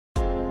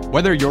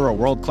Whether you're a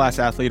world-class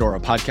athlete or a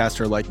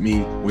podcaster like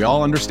me, we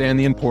all understand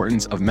the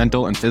importance of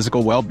mental and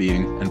physical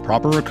well-being and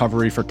proper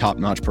recovery for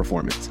top-notch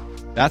performance.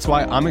 That's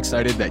why I'm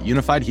excited that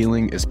Unified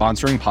Healing is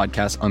sponsoring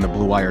podcasts on the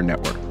Blue Wire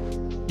Network.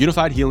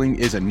 Unified Healing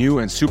is a new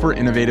and super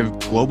innovative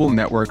global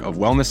network of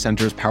wellness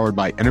centers powered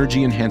by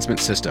Energy Enhancement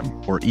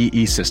System, or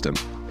EE System.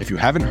 If you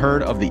haven't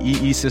heard of the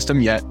EE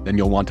System yet, then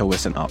you'll want to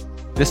listen up.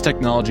 This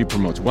technology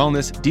promotes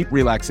wellness, deep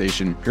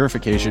relaxation,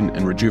 purification,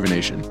 and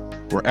rejuvenation.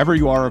 Wherever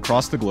you are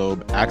across the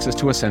globe, access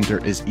to a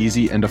center is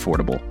easy and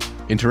affordable.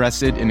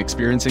 Interested in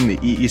experiencing the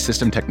EE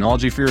System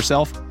technology for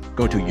yourself?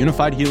 Go to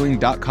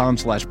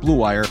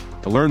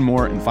unifiedhealing.com/bluewire to learn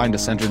more and find a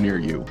center near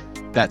you.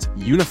 That's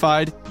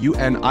unified,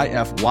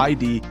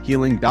 UNIFYD,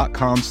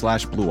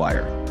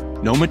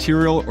 healing.com/bluewire. No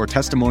material or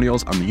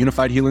testimonials on the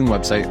Unified Healing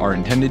website are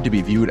intended to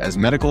be viewed as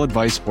medical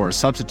advice or a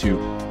substitute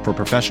for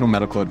professional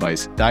medical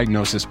advice,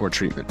 diagnosis, or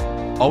treatment.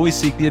 Always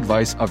seek the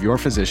advice of your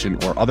physician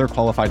or other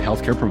qualified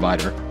healthcare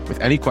provider with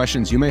any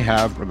questions you may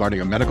have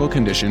regarding a medical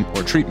condition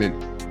or treatment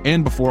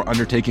and before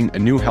undertaking a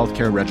new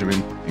healthcare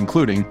regimen,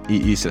 including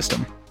EE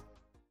System.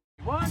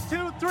 1,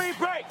 2, 3,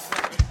 break!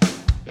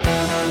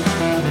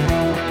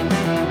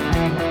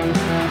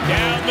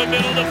 Down the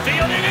middle of the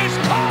field, it is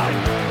caught!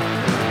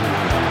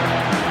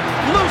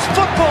 Loose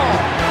football!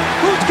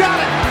 Who's got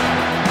it?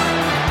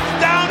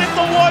 Down at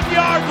the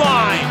 1-yard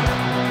line!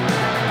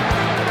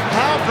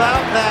 How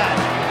about that?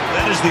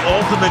 That is the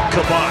ultimate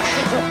kibosh.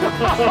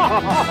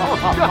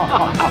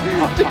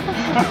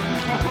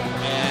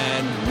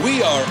 And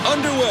we are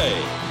underway.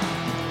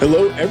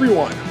 Hello,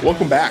 everyone.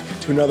 Welcome back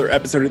to another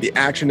episode of the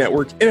Action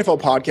Network NFL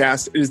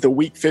Podcast. It is the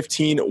Week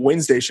 15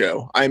 Wednesday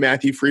show. I'm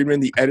Matthew Friedman,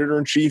 the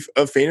editor-in-chief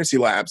of Fantasy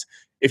Labs.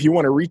 If you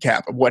want a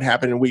recap of what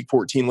happened in Week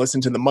 14, listen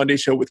to the Monday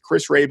show with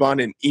Chris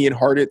Raybon and Ian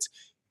Hartitz.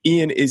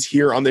 Ian is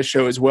here on this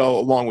show as well,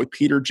 along with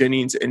Peter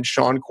Jennings and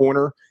Sean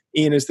Corner.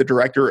 Ian is the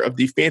director of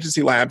the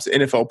Fantasy Labs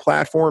NFL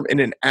platform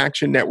and an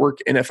Action Network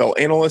NFL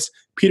analyst.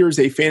 Peter is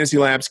a Fantasy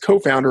Labs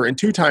co-founder and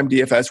two-time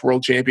DFS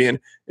world champion.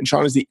 And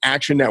Sean is the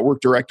Action Network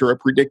director of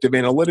predictive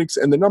analytics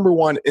and the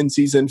 #1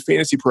 in-season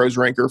Fantasy Pros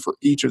ranker for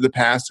each of the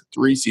past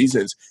 3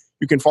 seasons.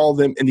 You can follow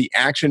them in the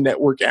Action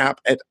Network app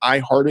at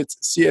iHeartIt's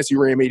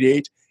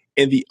CSURAM88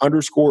 and the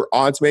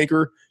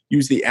 _oddsmaker.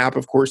 Use the app,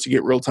 of course, to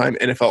get real-time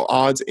NFL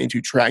odds and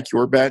to track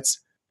your bets.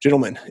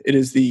 Gentlemen, it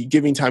is the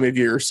giving time of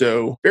year,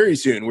 so very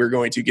soon we're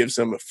going to give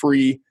some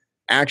free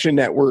Action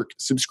Network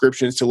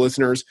subscriptions to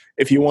listeners.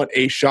 If you want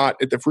a shot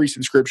at the free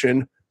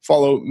subscription,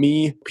 follow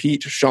me,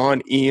 Pete,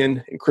 Sean,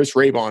 Ian, and Chris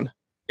Raybon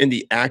in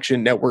the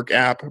Action Network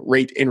app.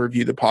 Rate and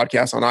review the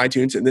podcast on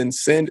iTunes, and then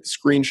send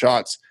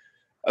screenshots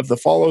of the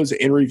follows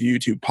and review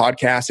to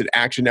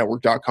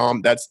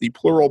podcast@actionnetwork.com. That's the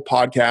plural,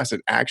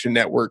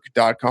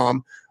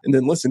 podcast@actionnetwork.com. And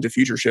then listen to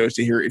future shows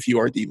to hear if you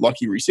are the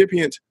lucky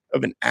recipient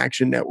of an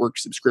Action Network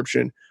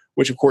subscription,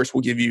 which of course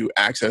will give you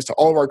access to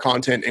all of our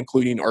content,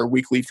 including our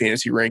weekly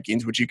fantasy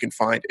rankings, which you can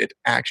find at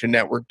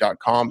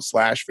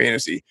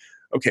actionnetwork.com/fantasy.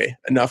 Okay,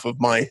 enough of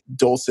my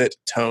dulcet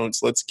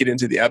tones. Let's get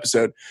into the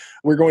episode.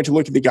 We're going to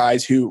look at the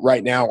guys who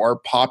right now are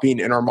popping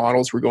in our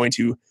models. We're going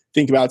to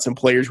think about some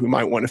players we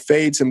might want to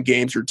fade, some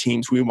games or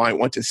teams we might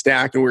want to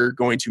stack, and we're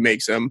going to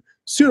make some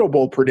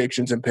suitable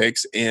predictions and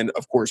picks, and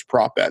of course,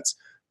 prop bets.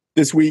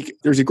 This week,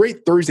 there's a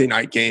great Thursday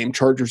night game,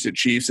 Chargers at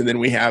Chiefs, and then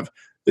we have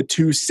the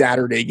 2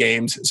 Saturday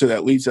games. So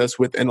that leaves us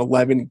with an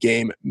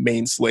 11-game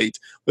main slate.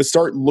 Let's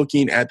start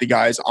looking at the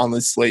guys on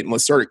this slate, and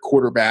let's start at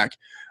quarterback.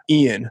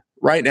 Ian,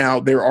 right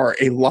now, there are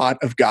a lot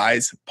of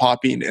guys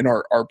popping in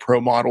our pro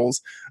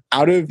models.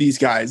 Out of these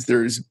guys,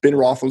 there's Ben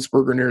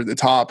Roethlisberger near the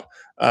top.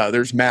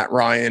 There's Matt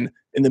Ryan.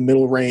 In the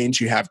middle range,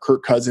 you have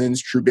Kirk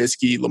Cousins,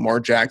 Trubisky, Lamar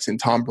Jackson,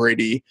 Tom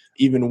Brady,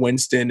 even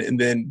Winston. And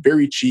then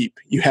very cheap,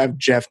 you have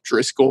Jeff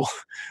Driscoll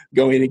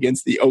going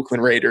against the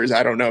Oakland Raiders.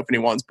 I don't know if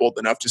anyone's bold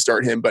enough to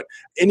start him, but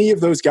any of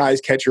those guys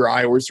catch your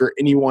eye, or is there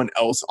anyone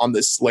else on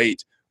this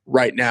slate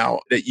right now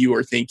that you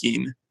are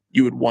thinking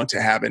you would want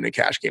to have in a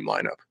cash game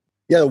lineup?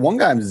 Yeah, the one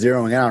guy I'm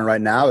zeroing in on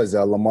right now is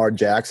Lamar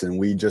Jackson.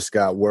 We just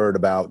got word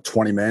about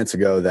 20 minutes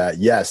ago that,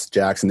 yes,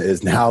 Jackson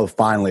is now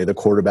finally the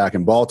quarterback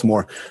in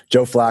Baltimore.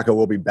 Joe Flacco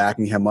will be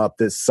backing him up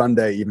this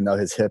Sunday, even though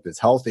his hip is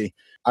healthy.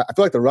 I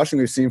feel like the rushing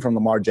we've seen from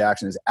Lamar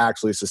Jackson is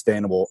actually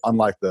sustainable,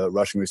 unlike the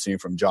rushing we've seen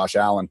from Josh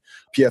Allen.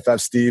 PFF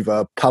Steve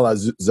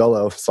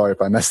Palazzolo, sorry if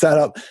I messed that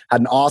up,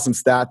 had an awesome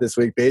stat this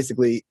week.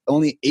 Basically,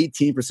 only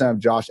 18% of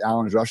Josh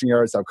Allen's rushing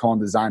yards have come on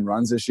design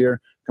runs this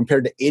year,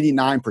 compared to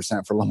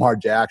 89% for Lamar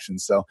Jackson.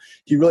 So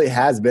he really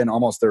has been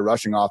almost their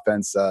rushing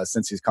offense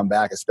since he's come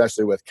back,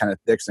 especially with Kenneth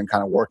Dixon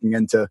kind of working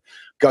into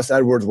Gus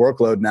Edwards'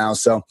 workload now.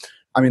 So,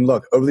 I mean,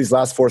 look, over these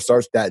last 4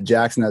 starts that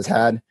Jackson has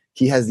had,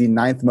 he has the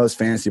 9th most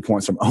fantasy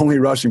points from only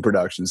rushing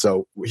production.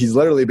 So he's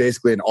literally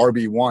basically an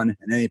RB1,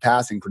 and any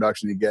passing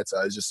production he gets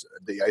is just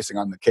the icing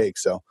on the cake.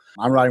 So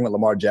I'm riding with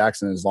Lamar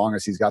Jackson as long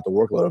as he's got the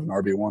workload of an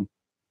RB1.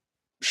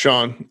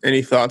 Sean,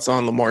 any thoughts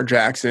on Lamar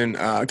Jackson,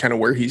 kind of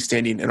where he's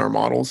standing in our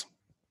models?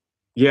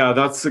 Yeah,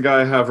 that's the guy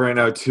I have right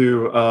now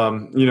too.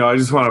 I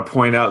just want to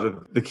point out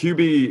that the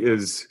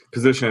QB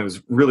position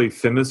is really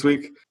thin this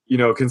week.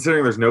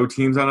 considering there's no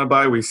teams on a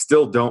bye, we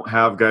still don't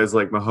have guys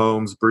like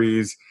Mahomes,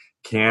 Breeze,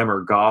 Cam,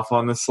 or Goff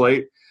on the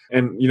slate.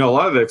 And, a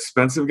lot of the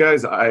expensive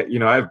guys, I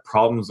have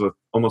problems with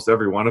almost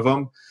every one of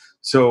them.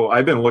 So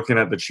I've been looking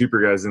at the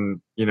cheaper guys. And,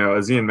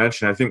 as Ian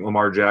mentioned, I think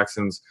Lamar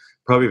Jackson's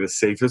probably the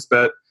safest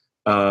bet.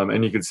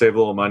 And you could save a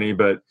little money.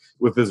 But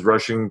with his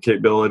rushing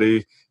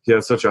capability, he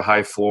has such a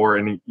high floor.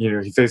 And,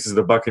 he faces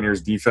the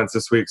Buccaneers defense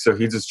this week. So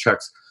he just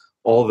checks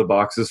all the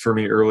boxes for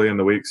me early in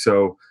the week.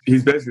 So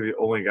he's basically the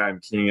only guy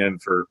I'm keying in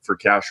for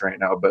cash right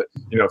now. But,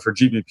 for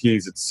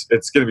GBPs,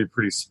 it's going to be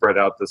pretty spread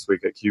out this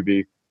week at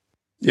QB.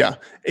 Yeah.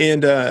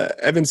 And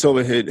Evan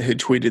Silva had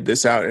tweeted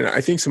this out, and I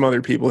think some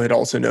other people had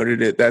also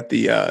noted it, that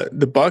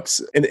the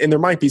Bucks, and there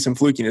might be some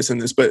flukiness in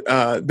this, but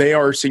they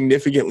are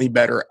significantly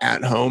better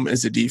at home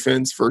as a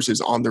defense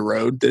versus on the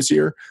road this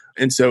year.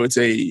 And so it's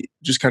a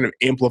just kind of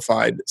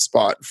amplified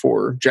spot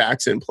for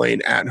Jackson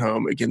playing at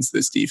home against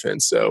this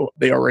defense. So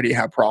they already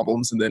have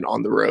problems, and then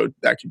on the road,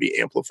 that could be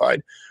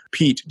amplified.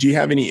 Pete, do you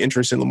have any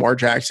interest in Lamar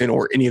Jackson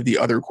or any of the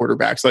other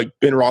quarterbacks like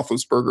Ben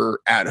Roethlisberger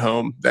at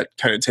home? That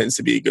kind of tends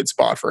to be a good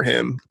spot for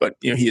him, but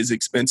he is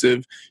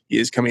expensive. He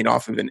is coming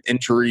off of an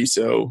injury,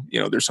 so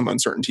there's some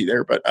uncertainty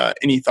there. But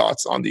any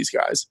thoughts on these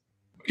guys?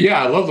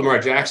 Yeah, I love Lamar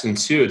Jackson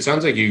too. It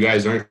sounds like you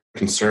guys aren't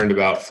concerned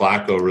about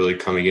Flacco really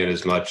coming in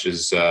as much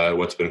as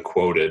what's been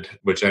quoted,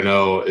 which I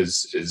know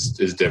is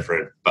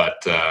different,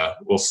 but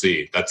we'll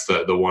see. That's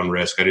the one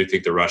risk. I do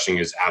think the rushing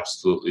is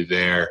absolutely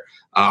there.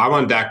 I'm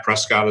on Dak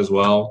Prescott as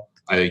well.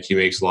 I think he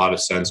makes a lot of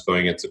sense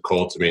going into the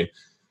Colts. I mean,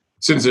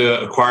 since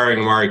acquiring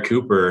Amari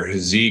Cooper,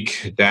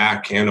 Zeke,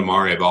 Dak, and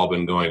Amari have all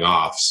been going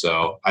off.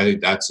 So I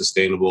think that's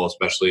sustainable,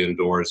 especially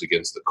indoors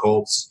against the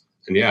Colts.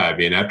 And yeah, I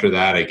mean, after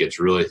that, it gets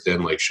really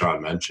thin, like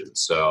Sean mentioned.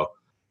 So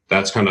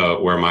that's kind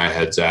of where my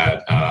head's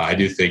at. I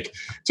do think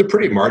it's a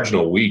pretty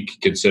marginal week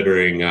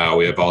considering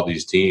we have all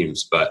these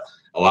teams, but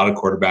a lot of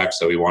quarterbacks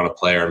that we want to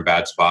play are in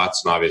bad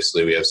spots. And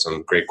obviously we have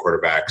some great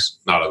quarterbacks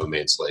not on the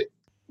main slate.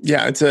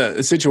 Yeah, it's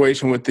a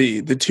situation with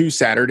the two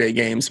Saturday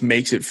games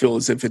makes it feel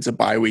as if it's a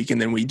bye week,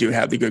 and then we do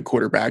have the good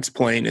quarterbacks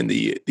playing in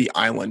the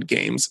island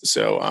games.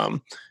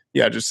 So,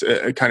 just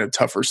a kind of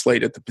tougher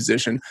slate at the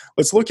position.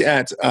 Let's look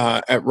at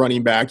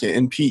running back.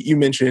 And Pete, you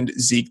mentioned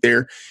Zeke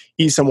there.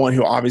 He's someone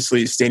who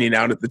obviously is standing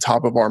out at the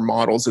top of our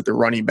models at the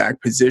running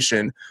back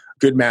position.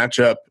 Good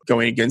matchup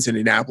going against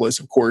Indianapolis.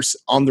 Of course,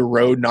 on the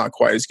road, not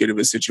quite as good of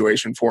a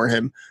situation for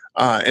him.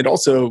 And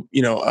also,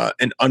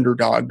 an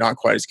underdog, not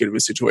quite as good of a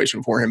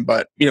situation for him.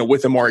 But,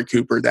 with Amari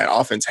Cooper, that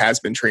offense has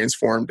been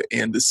transformed,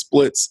 and the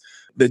splits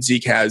that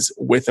Zeke has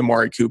with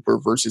Amari Cooper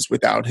versus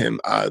without him,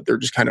 they're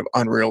just kind of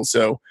unreal.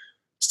 So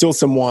still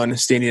someone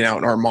standing out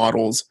in our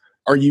models.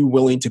 Are you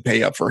willing to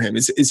pay up for him?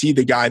 Is he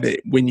the guy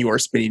that when you are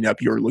spinning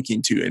up, you're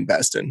looking to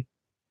invest in?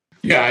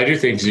 Yeah, I do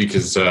think Zeke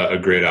is a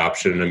great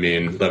option. I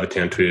mean,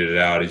 Levitan tweeted it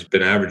out. He's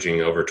been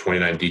averaging over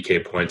 29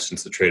 DK points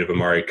since the trade of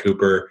Amari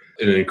Cooper,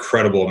 an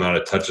incredible amount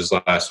of touches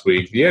last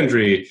week. The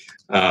injury,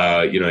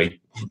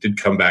 he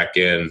did come back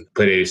in,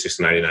 played 86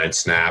 to 99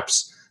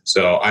 snaps.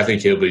 So I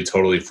think he'll be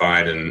totally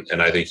fine,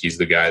 and I think he's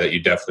the guy that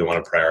you definitely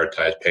want to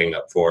prioritize paying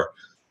up for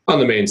on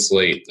the main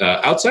slate.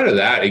 Outside of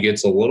that, it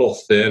gets a little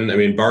thin. I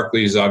mean,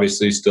 Barkley's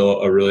obviously still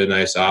a really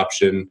nice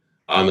option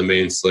on the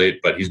main slate,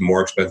 but he's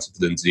more expensive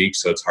than Zeke,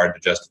 so it's hard to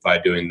justify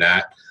doing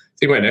that. I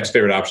think my next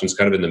favorite option is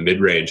kind of in the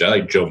mid-range. I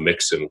like Joe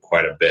Mixon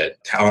quite a bit.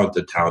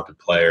 Talented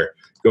player.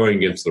 Going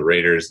against the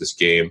Raiders, this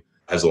game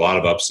has a lot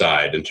of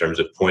upside in terms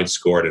of points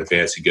scored and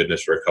fantasy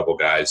goodness for a couple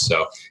guys.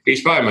 So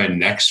he's probably my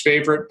next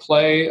favorite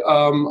play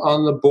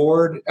on the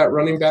board at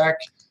running back.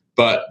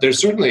 But there's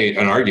certainly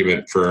an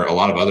argument for a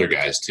lot of other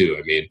guys, too.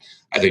 I mean,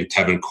 I think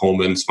Tevin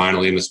Coleman's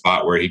finally in the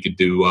spot where he could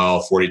do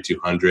well,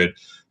 4,200.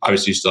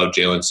 Obviously, you still have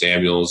Jalen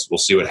Samuels. We'll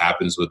see what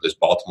happens with this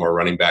Baltimore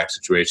running back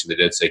situation. They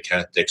did say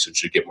Kenneth Dixon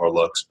should get more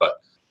looks, but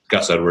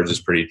Gus Edwards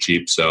is pretty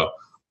cheap. So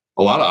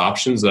a lot of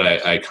options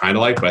that I kind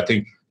of like, but I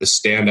think the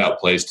standout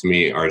plays to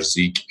me are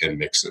Zeke and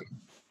Mixon.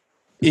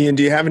 Ian,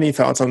 do you have any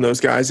thoughts on those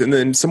guys? And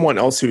then someone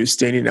else who is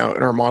standing out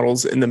in our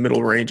models in the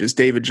middle range is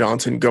David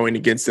Johnson going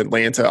against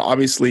Atlanta.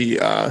 Obviously,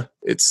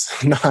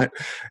 it's not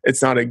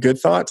a good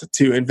thought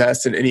to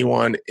invest in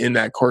anyone in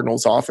that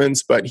Cardinals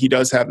offense, but he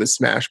does have the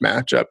smash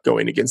matchup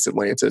going against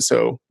Atlanta.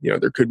 So,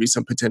 there could be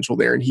some potential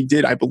there. And he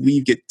did, I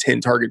believe, get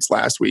 10 targets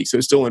last week.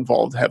 So still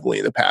involved heavily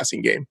in the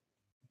passing game.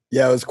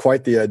 Yeah, it was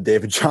quite the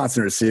David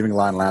Johnson receiving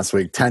line last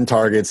week. 10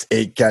 targets,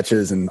 8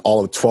 catches, and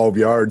all of 12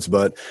 yards.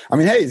 But, I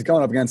mean, hey, he's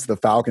going up against the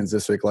Falcons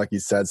this week, like you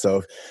said.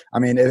 So, I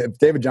mean, if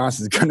David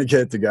Johnson's going to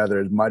get it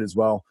together, it might as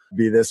well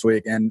be this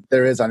week. And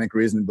there is, I think,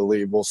 reason to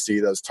believe we'll see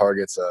those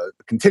targets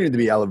continue to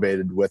be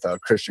elevated with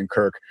Christian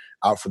Kirk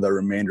out for the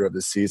remainder of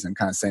the season.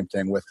 Kind of same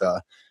thing with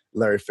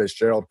Larry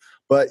Fitzgerald.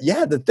 But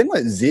yeah, the thing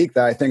with Zeke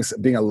that I think is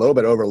being a little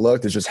bit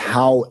overlooked is just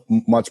how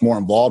much more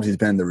involved he's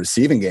been in the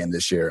receiving game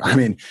this year. I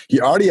mean, he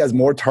already has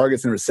more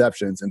targets and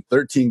receptions in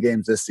 13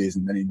 games this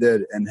season than he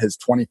did in his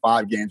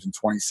 25 games in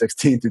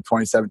 2016 through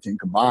 2017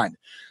 combined.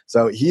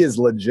 So he is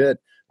legit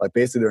like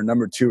basically their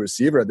number 2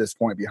 receiver at this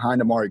point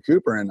behind Amari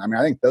Cooper. And I mean,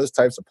 I think those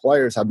types of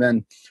players have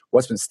been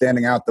what's been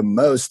standing out the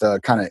most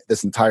kind of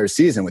this entire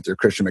season with your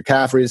Christian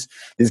McCaffreys,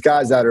 these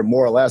guys that are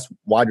more or less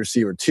wide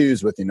receiver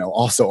 2s with,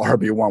 also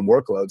RB1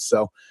 workloads.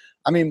 So,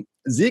 I mean,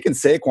 Zeke and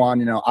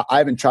Saquon, I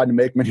haven't tried to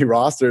make many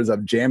rosters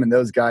of jamming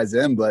those guys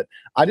in, but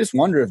I just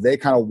wonder if they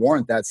kind of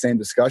warrant that same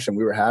discussion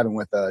we were having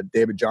with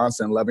David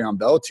Johnson and Le'Veon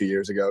Bell 2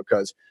 years ago.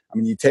 Because, I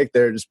mean, you take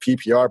their just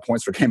PPR,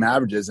 points per game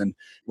averages, and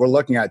we're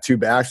looking at 2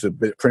 backs with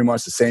pretty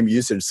much the same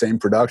usage, same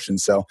production.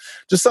 So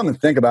just something to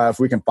think about if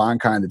we can find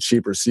kind of the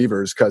cheap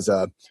receivers, because,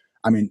 I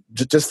mean,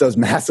 just those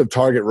massive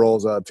target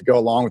roles to go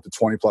along with the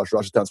 20-plus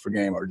rush attempts per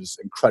game are just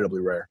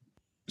incredibly rare.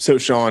 So,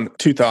 Sean,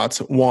 2 thoughts.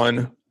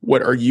 One,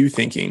 what are you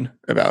thinking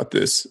about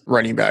this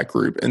running back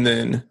group? And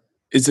then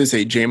is this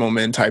a JMO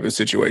men type of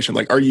situation?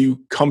 Like, are you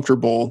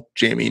comfortable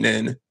jamming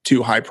in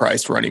 2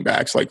 high-priced running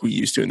backs like we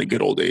used to in the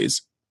good old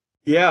days?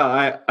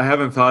 Yeah, I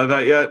haven't thought of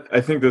that yet.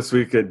 I think this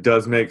week it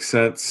does make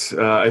sense.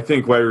 I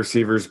think wide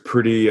receivers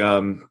pretty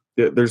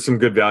there's some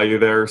good value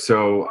there.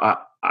 So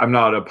I'm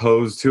not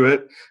opposed to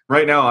it.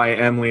 Right now I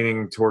am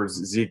leaning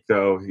towards Zeke,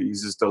 though.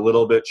 He's just a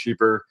little bit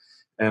cheaper.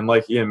 And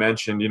like Ian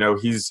mentioned,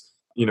 he's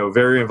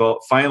very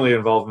finally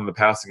involved in the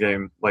passing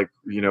game. Like,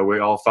 we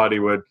all thought he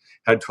would.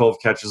 Had 12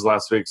 catches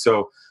last week.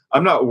 So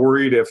I'm not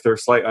worried if they're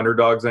slight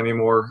underdogs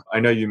anymore.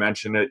 I know you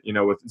mentioned it,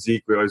 with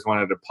Zeke, we always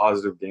wanted a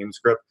positive game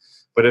script.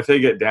 But if they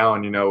get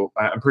down,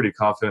 I'm pretty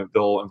confident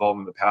they'll involve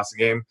him in the passing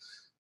game.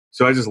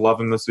 So I just love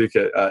him this week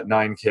at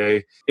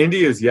 9K.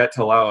 Indy is yet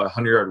to allow a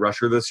 100-yard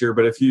rusher this year.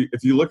 But if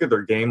you look at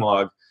their game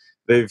log,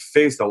 they've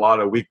faced a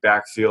lot of weak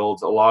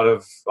backfields. A lot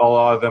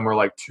of them were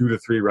like 2 to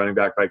 3 running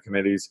back by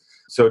committees.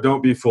 So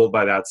don't be fooled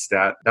by that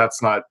stat.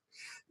 That's not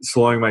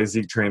slowing my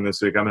Zeke train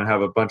this week. I'm going to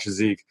have a bunch of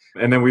Zeke.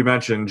 And then we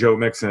mentioned Joe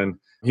Mixon.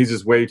 He's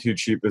just way too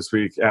cheap this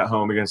week at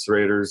home against the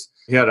Raiders.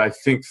 He had, I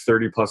think,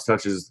 30-plus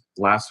touches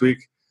last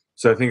week.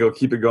 So I think he'll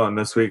keep it going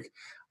this week.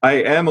 I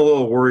am a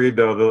little worried,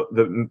 though,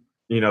 the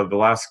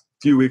last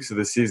few weeks of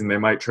the season, they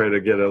might try to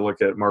get a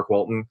look at Mark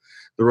Walton,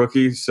 the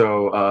rookie.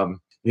 So,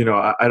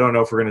 I don't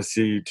know if we're going to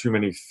see too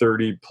many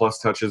 30-plus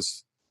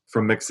touches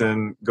from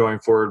Mixon going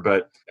forward,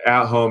 but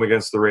at home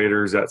against the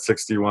Raiders at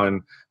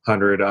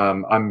 6,100,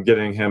 I'm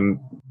getting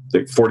him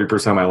like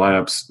 40% of my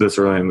lineups this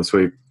early in this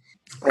week.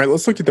 All right,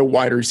 let's look at the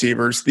wide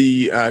receivers.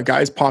 The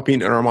guys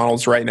popping in our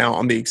models right now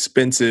on the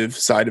expensive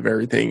side of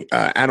everything,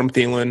 Adam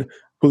Thielen,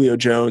 Julio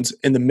Jones.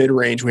 In the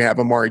mid-range, we have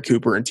Amari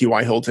Cooper and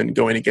T.Y. Hilton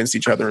going against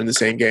each other in the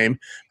same game.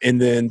 And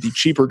then the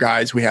cheaper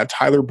guys, we have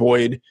Tyler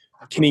Boyd,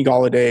 Kenny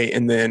Golladay,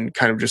 and then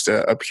kind of just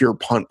a pure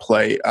punt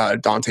play,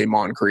 Dante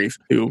Moncrief,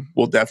 who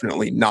will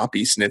definitely not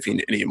be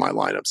sniffing any of my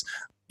lineups.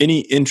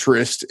 Any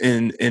interest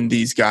in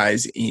these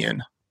guys,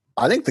 Ian?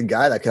 I think the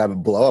guy that could have a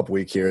blow-up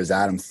week here is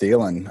Adam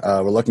Thielen.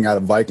 We're looking at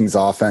a Vikings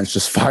offense,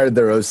 just fired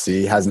their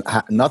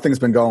OC. Nothing's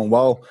been going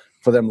well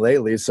for them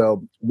lately.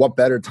 So what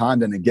better time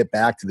than to get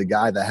back to the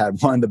guy that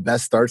had one of the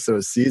best starts of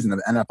a season of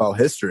NFL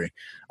history?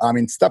 I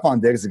mean,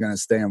 Stephon Diggs is going to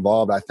stay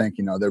involved. I think,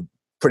 they're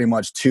pretty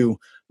much 2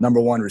 number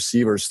 1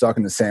 receivers stuck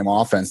in the same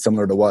offense,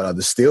 similar to what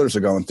the Steelers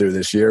are going through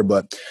this year.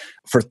 But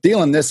for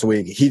Thielen this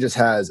week, he just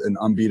has an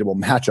unbeatable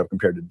matchup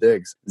compared to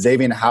Diggs.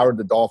 Xavier Howard,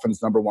 the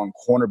Dolphins' number 1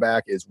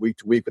 cornerback, is week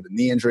to week with a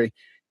knee injury.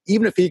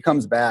 Even if he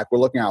comes back, we're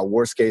looking at a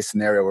worst-case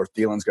scenario where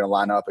Thielen's going to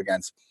line up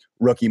against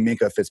rookie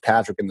Minkah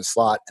Fitzpatrick in the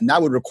slot, and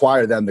that would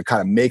require them to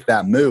kind of make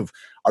that move.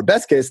 Our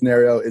best-case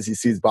scenario is he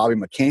sees Bobby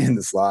McCain in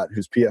the slot,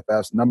 who's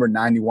PFF's number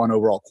 91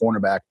 overall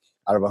cornerback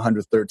out of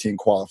 113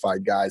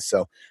 qualified guys.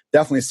 So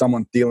definitely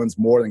someone Thielen's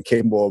more than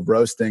capable of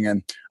roasting,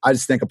 and I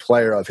just think a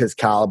player of his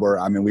caliber,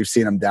 I mean, we've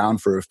seen him down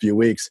for a few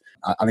weeks.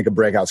 I think a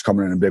breakout's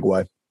coming in a big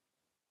way.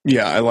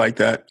 Yeah, I like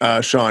that.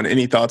 Sean,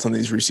 any thoughts on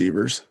these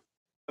receivers?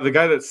 The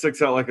guy that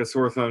sticks out like a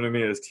sore thumb to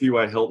me is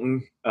T.Y.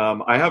 Hilton.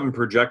 I have him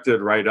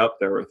projected right up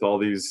there with all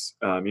these,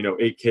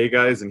 8K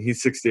guys, and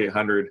he's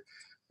 6,800.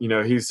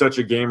 He's such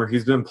a gamer.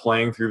 He's been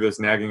playing through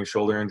this nagging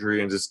shoulder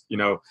injury and just,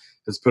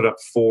 has put up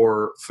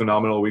 4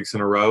 phenomenal weeks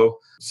in a row.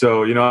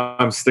 So,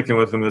 I'm sticking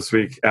with him this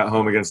week at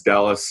home against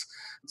Dallas.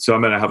 So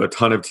I'm going to have a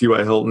ton of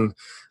T.Y. Hilton.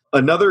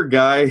 Another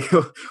guy,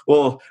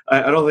 well,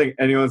 I don't think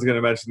anyone's going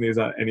to mention these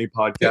on any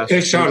podcast. Hey,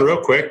 Sean,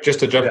 real quick, just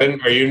to jump in,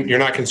 you're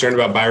not concerned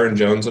about Byron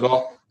Jones at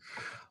all?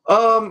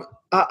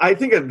 I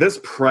think at this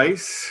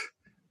price,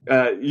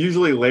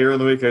 usually later in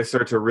the week, I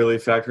start to really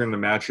factor in the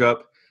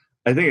matchup.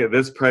 I think at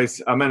this price,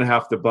 I'm going to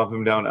have to bump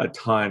him down a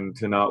ton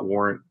to not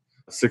warrant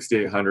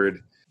 6,800.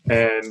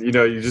 And,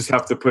 you just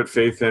have to put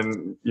faith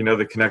in,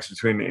 the connection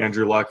between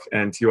Andrew Luck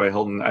and T.Y.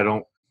 Hilton. I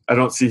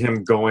don't see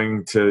him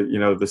going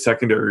to, the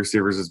secondary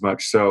receivers as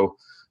much. So,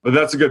 but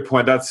that's a good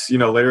point. That's,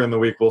 later in the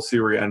week, we'll see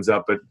where he ends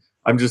up. But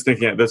I'm just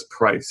thinking at this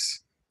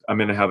price, I'm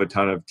going to have a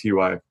ton of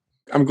T.Y.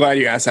 I'm glad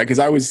you asked that because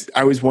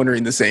I was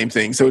wondering the same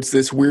thing. So it's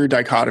this weird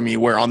dichotomy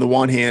where on the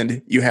one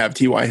hand, you have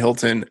T.Y.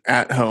 Hilton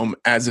at home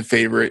as a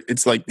favorite.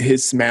 It's like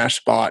his smash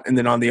spot. And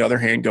then on the other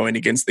hand, going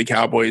against the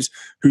Cowboys,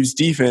 whose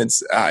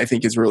defense I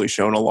think has really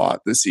shown a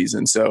lot this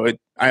season. So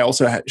I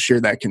also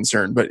share that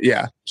concern. But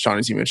yeah, Sean,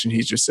 as you mentioned,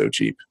 he's just so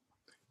cheap.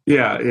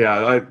 Yeah.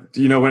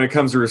 When it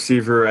comes to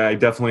receiver, I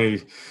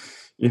definitely,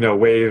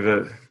 weigh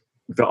the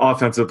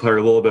offensive player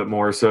a little bit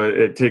more. So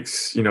it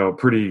takes, a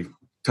pretty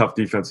tough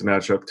defensive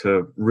matchup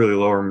to really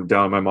lower him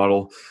down in my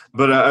model.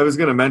 But I was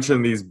going to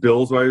mention these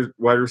Bills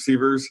wide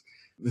receivers.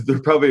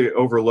 They're probably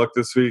overlooked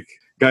this week.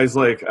 Guys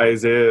like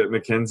Isaiah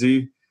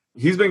McKenzie,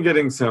 he's been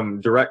getting some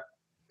direct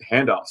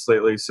handoffs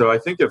lately. So I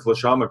think if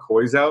LaShawn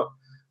McCoy's out,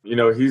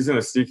 he's in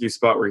a sneaky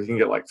spot where he can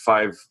get like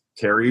 5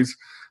 carries.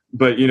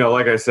 But,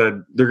 like I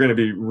said, they're going to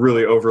be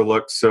really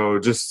overlooked. So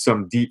just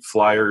some deep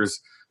flyers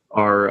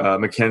are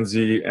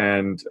McKenzie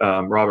and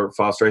Robert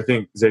Foster. I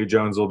think Zay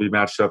Jones will be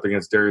matched up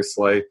against Darius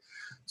Slay.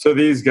 So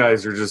these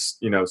guys are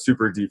just,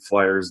 super deep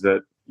flyers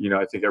that,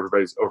 I think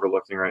everybody's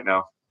overlooking right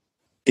now.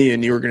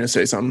 Ian, you were going to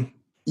say something.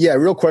 Yeah,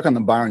 real quick on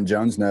the Byron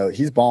Jones note,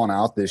 he's balling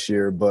out this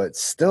year, but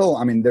still,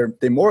 I mean,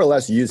 they more or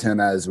less use him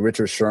as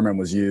Richard Sherman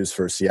was used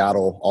for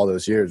Seattle all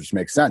those years, which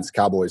makes sense.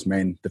 Cowboys'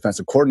 main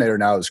defensive coordinator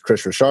now is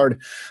Chris Richard,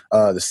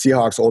 the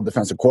Seahawks' old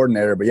defensive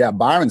coordinator. But yeah,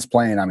 Byron's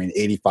playing,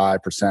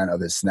 85% of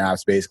his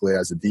snaps basically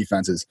as the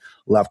defense's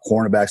left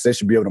cornerbacks. They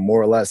should be able to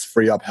more or less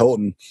free up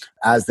Hilton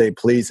as they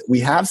please. We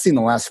have seen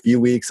the last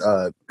few weeks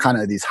kind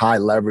of these high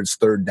leverage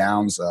third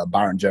downs.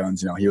 Byron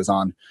Jones, he was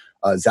on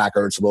Zach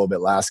Ertz a little bit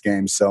last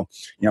game. So,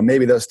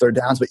 maybe those third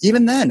downs. But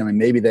even then,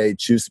 maybe they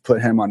choose to put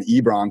him on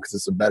Ebron because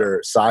it's a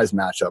better size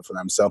matchup for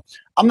them. So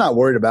I'm not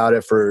worried about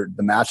it for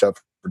the matchup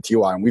for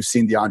T.Y. And we've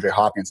seen DeAndre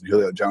Hopkins and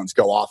Julio Jones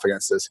go off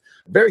against this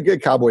very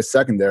good Cowboys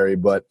secondary,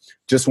 but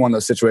just one of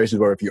those situations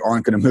where if you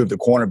aren't going to move the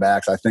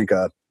cornerbacks, I think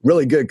a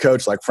really good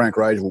coach like Frank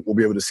Reich will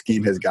be able to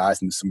scheme his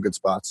guys into some good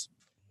spots.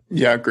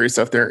 Yeah, great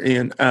stuff there.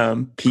 Ian,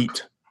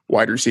 Pete,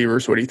 wide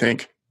receivers, what do you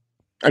think?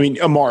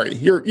 Amari,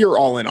 you're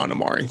all in on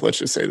Amari. Let's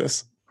just say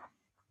this.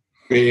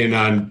 And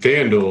on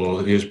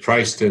FanDuel, his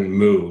price didn't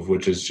move,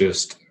 which is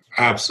just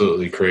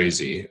absolutely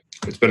crazy.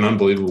 It's been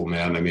unbelievable,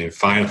 man.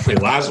 Finally,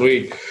 last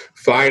week,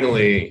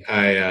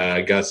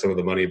 I got some of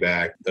the money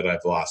back that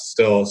I've lost.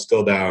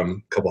 Still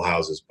down a couple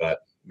houses,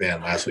 but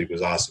man, last week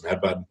was awesome.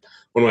 Had one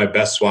of my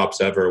best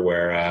swaps ever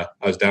where I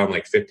was down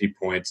like 50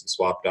 points and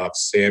swapped off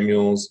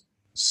Samuels,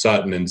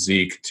 Sutton, and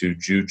Zeke to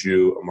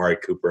Juju, Amari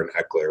Cooper, and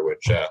Eckler,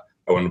 which I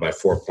won by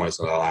 4 points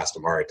on the last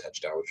Amari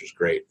touchdown, which was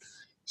great.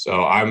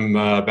 So I'm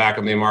back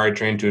on the Amari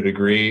train to a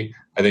degree.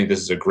 I think this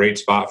is a great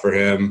spot for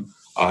him.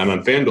 And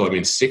on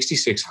FanDuel,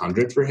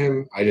 6,600 for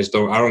him. I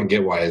don't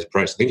get why his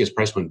price. I think his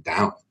price went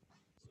down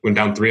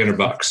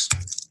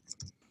 $300.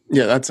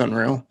 Yeah, that's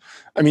unreal.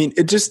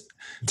 It just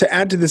to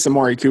add to this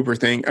Amari Cooper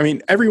thing.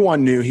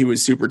 Everyone knew he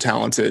was super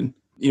talented.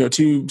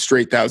 2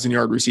 straight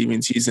 1,000-yard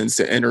receiving seasons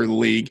to enter the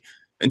league.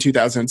 In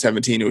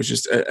 2017, it was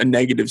just a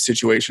negative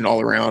situation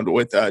all around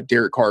with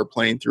Derek Carr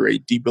playing through a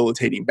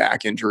debilitating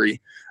back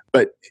injury.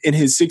 But in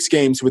his 6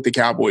 games with the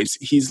Cowboys,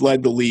 he's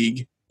led the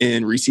league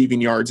in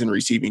receiving yards and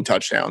receiving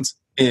touchdowns.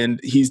 And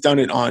he's done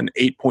it on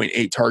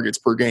 8.8 targets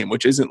per game,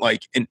 which isn't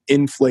like an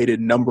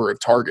inflated number of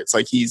targets.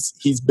 Like he's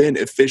been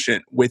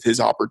efficient with his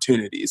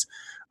opportunities.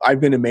 I've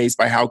been amazed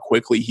by how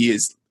quickly he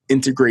has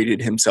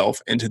integrated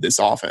himself into this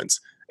offense.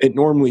 It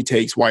normally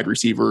takes wide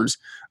receivers,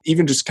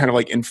 even just kind of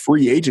like in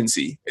free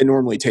agency, it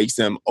normally takes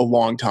them a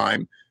long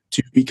time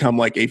to become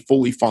like a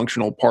fully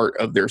functional part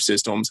of their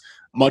systems,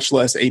 much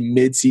less a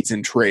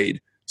mid-season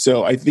trade.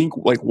 So I think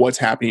like what's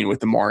happening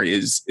with Amari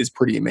is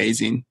pretty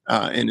amazing.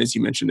 And as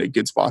you mentioned, a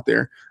good spot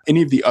there.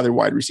 Any of the other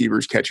wide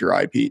receivers catch your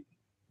eye, Pete?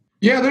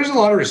 Yeah, there's a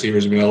lot of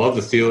receivers. I love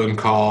the Thielen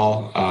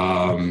call.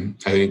 I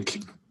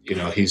think,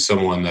 he's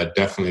someone that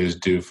definitely is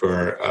due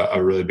for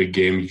a really big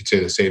game. You could say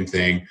the same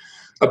thing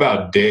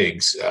about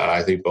Diggs.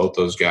 I think both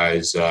those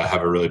guys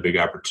have a really big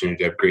opportunity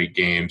to have great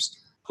games.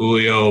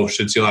 Julio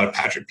should see a lot of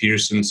Patrick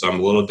Peterson, so I'm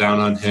a little down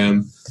on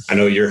him. I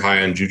know you're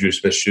high on Juju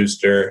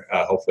Smith-Schuster.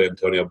 Hopefully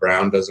Antonio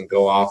Brown doesn't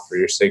go off for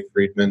your sake,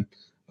 Friedman.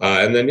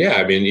 And then,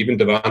 even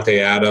Devontae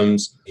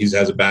Adams, he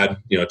has a bad,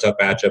 tough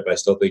matchup. I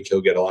still think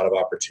he'll get a lot of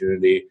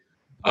opportunity.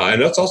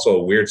 And that's also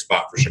a weird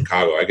spot for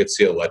Chicago. I could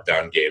see a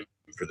letdown game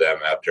for them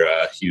after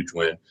a huge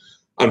win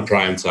on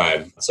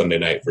primetime Sunday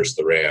night versus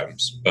the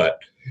Rams. But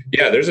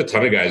yeah, there's a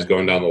ton of guys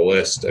going down the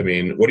list. What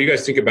do you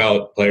guys think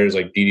about players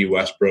like Dede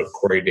Westbrook,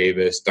 Corey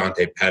Davis,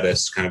 Dante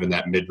Pettis, kind of in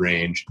that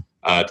mid-range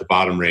to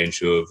bottom range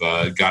who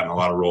have gotten a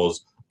lot of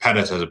roles?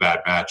 Pettis has a bad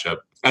matchup,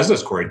 as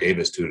does Corey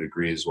Davis to a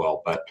degree as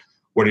well. But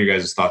what are your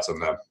guys' thoughts on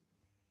them?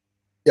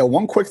 Yeah,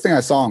 one quick thing I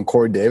saw on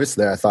Corey Davis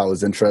there I thought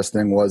was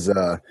interesting was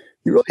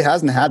he really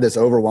hasn't had this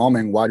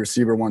overwhelming wide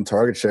receiver 1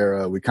 target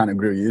share we kind of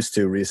grew used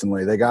to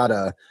recently. They got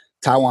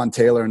Tywan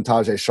Taylor and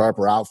Tajay Sharp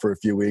are out for a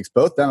few weeks.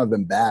 Both of them have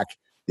been back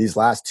these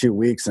last 2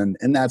 weeks. And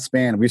in that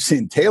span, we've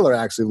seen Taylor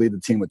actually lead the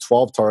team with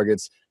 12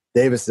 targets.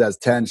 Davis has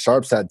 10.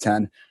 Sharp's had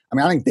 10.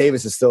 I think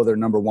Davis is still their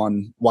number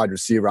 1 wide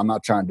receiver. I'm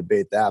not trying to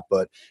debate that,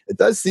 but it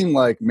does seem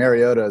like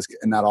Mariota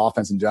and that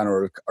offense in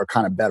general are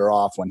kind of better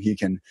off when he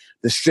can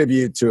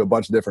distribute to a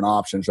bunch of different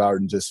options rather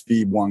than just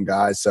feed one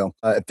guy. So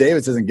if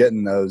Davis isn't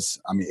getting those,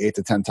 8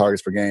 to 10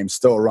 targets per game,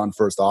 still a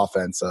run-first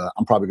offense,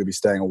 I'm probably going to be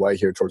staying away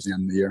here towards the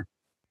end of the year.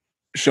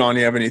 Sean,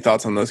 you have any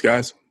thoughts on those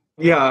guys?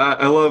 Yeah,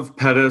 I love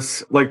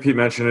Pettis. Like Pete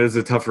mentioned, it is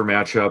a tougher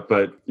matchup,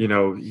 but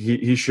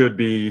he should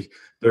be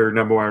their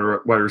number one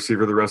wide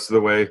receiver the rest of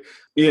the way.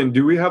 Ian,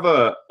 do we have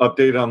a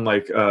update on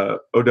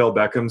Odell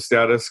Beckham's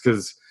status?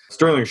 Because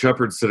Sterling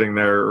Shepard's sitting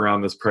there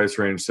around this price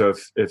range. So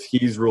if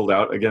he's ruled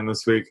out again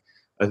this week,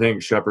 I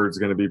think Shepard's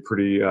going to be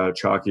pretty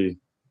chalky.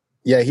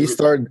 Yeah, he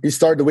started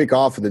the week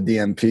off with the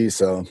DMP,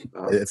 so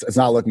it's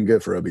not looking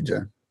good for OBJ.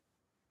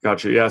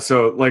 Gotcha. Yeah.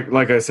 So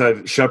like I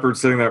said, Shepard's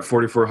sitting there at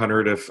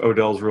 4,400. If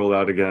Odell's ruled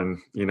out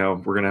again, we're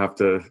going to have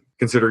to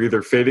consider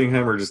either fading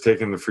him or just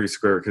taking the free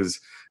square, because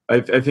I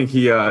think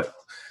he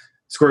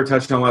scored a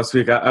touchdown last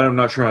week. I'm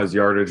not sure on his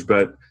yardage,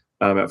 but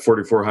at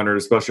 4,400,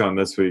 especially on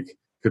this week,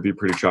 could be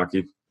pretty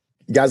chalky.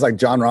 You guys like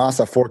John Ross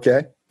at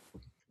 4K?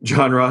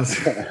 John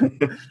Ross.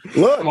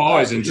 Look, I'm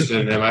always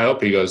interested in him. I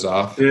hope he goes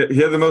off. He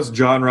had the most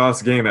John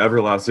Ross game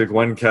ever last week.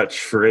 1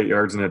 catch for 8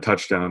 yards and a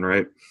touchdown,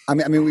 right? I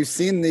mean, we've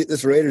seen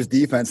this Raiders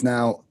defense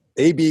now.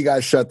 AB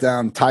got shut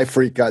down. Ty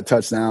Freak got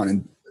touchdown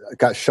and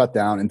got shut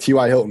down, and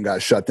T.Y. Hilton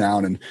got shut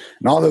down. And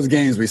in all those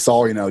games, we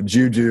saw,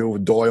 Juju,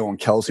 Doyle, and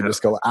Kelsey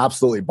just go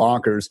absolutely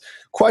bonkers.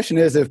 Question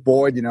is if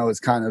Boyd, is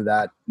kind of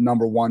that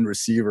number one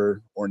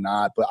receiver or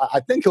not. But I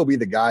think he'll be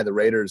the guy the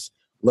Raiders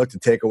look to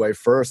take away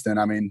first. And,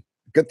 I mean,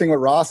 good thing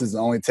with Ross is it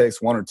only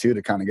takes 1 or 2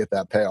 to kind of get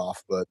that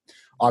payoff. But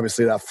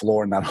obviously that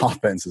floor and that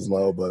offense is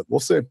low, but we'll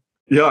see.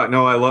 Yeah,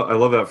 no, I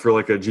love that for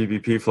like a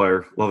GBP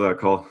flyer. Love that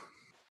call.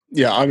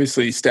 Yeah,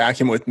 obviously stack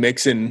him with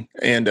Mixon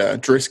and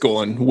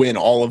Driscoll and win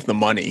all of the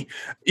money.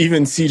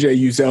 Even CJ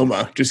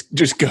Uzoma,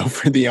 just go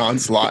for the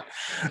onslaught.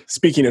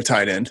 Speaking of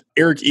tight end,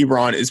 Eric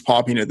Ebron is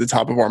popping at the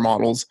top of our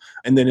models.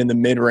 And then in the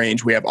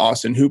mid-range, we have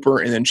Austin Hooper,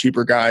 and then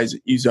cheaper guys,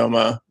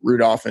 Uzoma,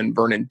 Rudolph, and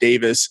Vernon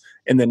Davis.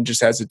 And then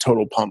just as a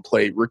total pump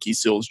play, Ricky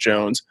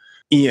Seals-Jones.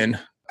 Ian,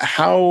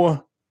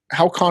 how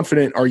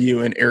confident are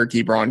you in Eric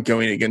Ebron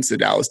going against the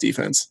Dallas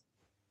defense?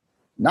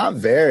 Not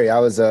very. I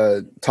was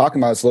talking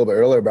about this a little bit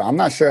earlier, but I'm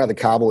not sure how the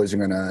Cowboys are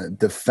going to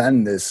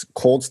defend this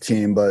Colts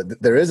team.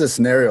 But there is a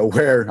scenario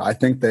where I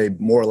think they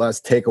more or less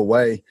take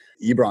away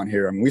Ebron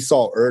here. I mean, we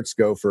saw Ertz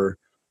go for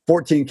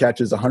 14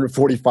 catches,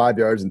 145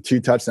 yards, and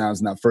 2 touchdowns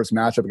in that first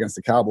matchup against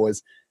the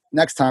Cowboys.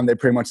 Next time, they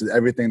pretty much did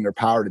everything in their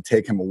power to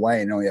take him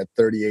away and only had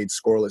 38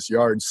 scoreless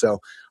yards. So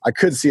I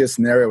could see a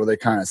scenario where they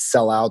kind of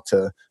sell out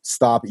to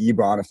stop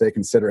Ebron if they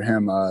consider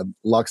him a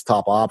Luck's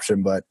top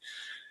option. But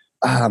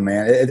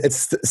man,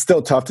 it's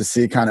still tough to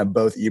see kind of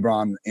both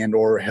Ebron and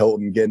or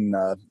Hilton getting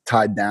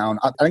tied down.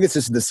 I think it's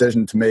just a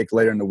decision to make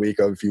later in the week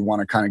of if you want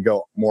to kind of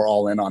go more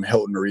all in on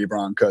Hilton or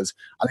Ebron, because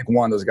I think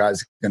one of those guys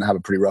is going to have a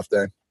pretty rough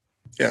day.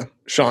 Yeah.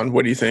 Sean,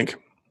 what do you think?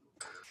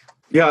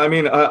 Yeah, I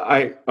mean,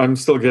 I'm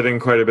still getting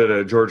quite a bit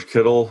of George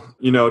Kittle.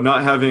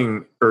 Not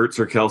having Ertz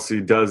or Kelsey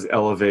does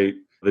elevate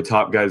the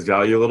top guy's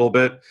value a little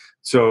bit.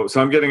 So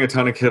I'm getting a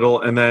ton of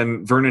Kittle. And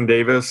then Vernon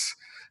Davis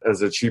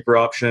as a cheaper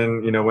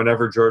option.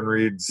 Whenever Jordan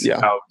Reed's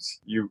out,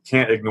 you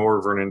can't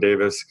ignore Vernon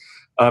Davis.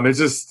 It's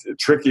just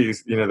tricky.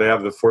 They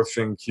have the 4th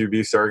string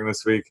QB starting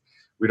this week.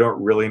 We don't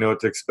really know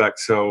what to expect.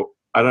 So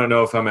I don't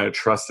know if I'm going to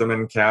trust them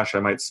in cash. I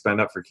might spend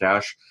up for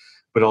cash,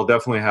 but I'll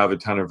definitely have a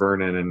ton of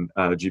Vernon and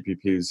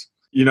GPPs.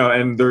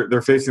 And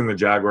they're facing the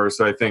Jaguars.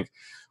 So I think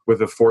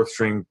with a 4th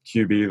string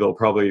QB, they'll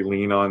probably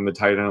lean on the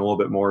tight end a little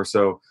bit more.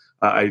 So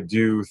I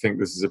do think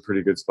this is a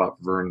pretty good spot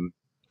for Vernon.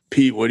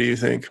 Pete, what do you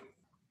think?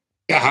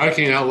 Yeah, how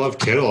can you not love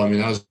Kittle? I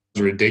mean, that was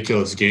a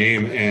ridiculous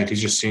game, and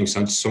he's just seeing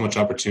so much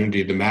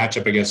opportunity. The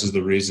matchup, I guess, is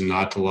the reason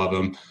not to love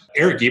him.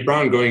 Eric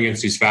Ebron going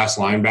against these fast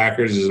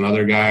linebackers is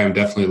another guy I'm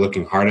definitely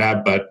looking hard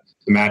at, but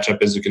the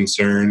matchup is a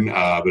concern.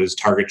 But his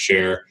target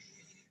share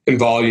and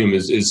volume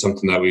is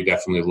something that we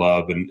definitely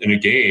love. And in a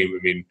game,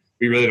 I mean,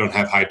 we really don't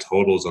have high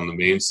totals on the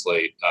main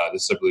slate.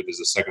 This, I believe, is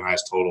the second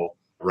highest total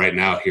right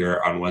now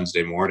here on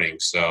Wednesday morning.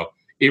 So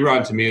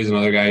Ebron, to me, is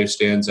another guy who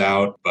stands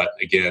out. But,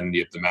 again,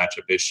 you have the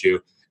matchup issue.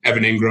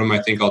 Evan Ingram,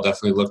 I think I'll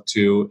definitely look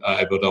to.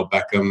 If Odell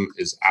Beckham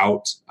is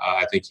out,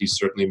 I think he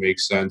certainly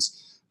makes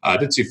sense. I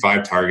did see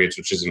 5 targets,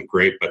 which isn't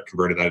great, but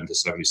converted that into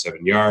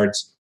 77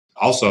 yards.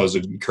 Also, I was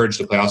encouraged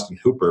to play Austin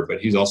Hooper, but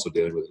he's also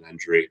dealing with an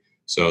injury,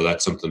 so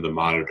that's something to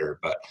monitor.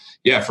 But,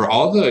 yeah, for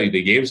all the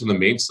games on the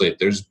main slate,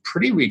 there's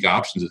pretty weak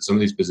options at some of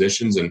these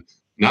positions and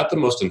not the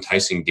most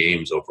enticing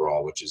games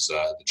overall, which is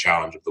the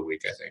challenge of the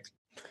week, I think.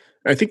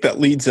 I think that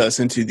leads us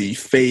into the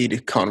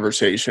fade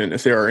conversation.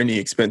 If there are any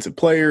expensive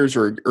players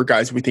or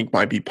guys we think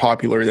might be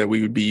popular that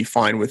we would be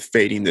fine with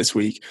fading this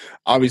week.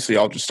 Obviously,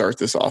 I'll just start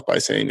this off by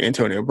saying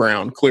Antonio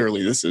Brown.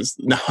 Clearly,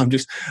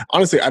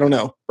 honestly, I don't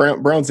know.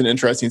 Brown's an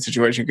interesting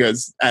situation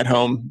because at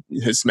home,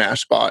 his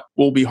smash spot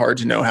will be hard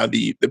to know how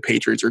the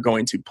Patriots are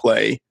going to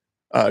play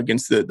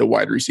against the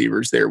wide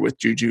receivers there with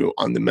Juju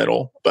on the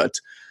middle. But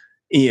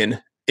Ian,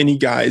 any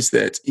guys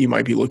that you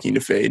might be looking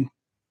to fade?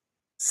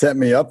 Set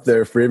me up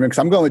there, Friedman, because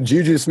I'm going with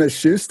Juju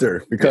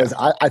Smith-Schuster because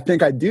I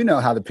think I do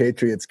know how the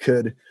Patriots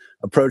could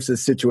approach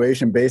this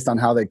situation based on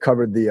how they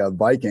covered the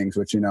Vikings,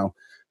 which,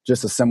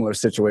 just a similar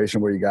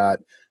situation where you got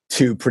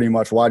 2 pretty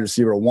much wide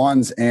receiver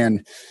ones.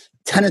 And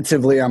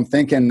Tentatively, I'm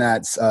thinking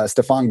that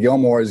Stephon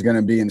Gilmore is going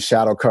to be in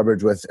shadow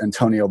coverage with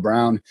Antonio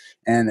Brown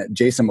and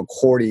Jason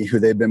McCourty, who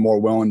they've been more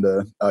willing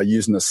to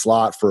use in the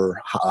slot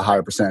for a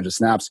higher percentage of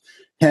snaps.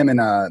 Him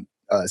and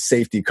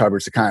safety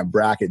coverage to kind of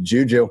bracket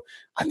Juju.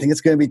 I think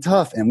it's going to be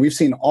tough. And we've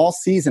seen all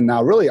season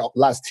now, really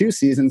last 2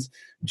 seasons,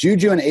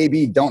 Juju and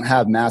AB don't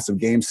have massive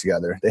games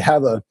together. They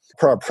have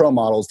per our pro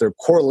models, their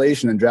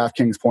correlation in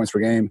DraftKings points per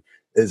game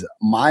is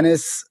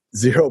minus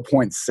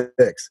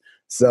 0.6.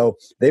 So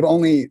they've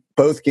only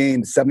both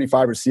gained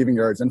 75 receiving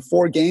yards in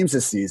 4 games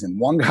this season.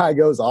 One guy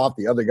goes off,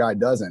 the other guy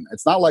doesn't.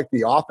 It's not like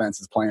the offense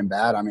is playing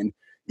bad. I mean,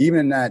 even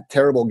in that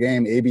terrible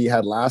game AB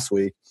had last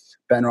week,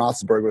 Ben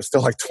Roethlisberger was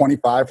still like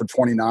 25 for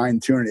 29,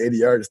 280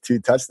 yards, 2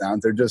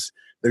 touchdowns.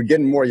 They're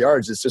getting more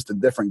yards. It's just a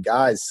different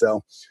guys.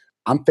 So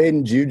I'm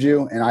fading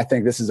Juju, and I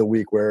think this is a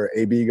week where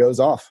AB goes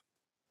off.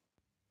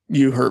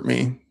 You hurt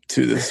me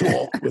to the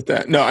soul with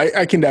that. No,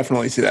 I can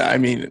definitely see that. I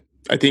mean,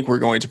 I think we're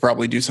going to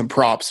probably do some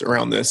props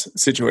around this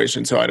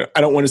situation. So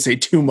I don't want to say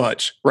too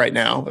much right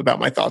now about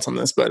my thoughts on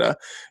this, but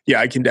yeah,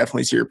 I can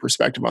definitely see your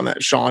perspective on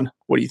that. Sean,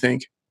 what do you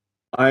think?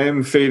 I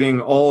am fading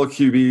all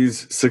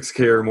QBs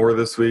 6K or more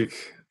this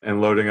week and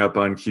loading up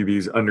on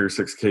QBs under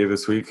 6K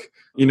this week.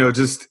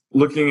 Just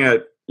looking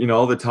at,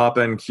 all the top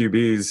end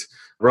QBs,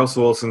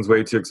 Russell Wilson's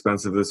way too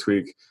expensive this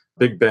week.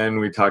 Big Ben,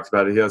 we talked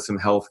about it. He has some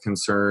health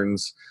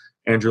concerns.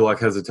 Andrew Luck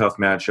has a tough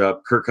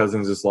matchup. Kirk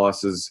Cousins just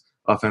lost his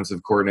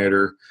offensive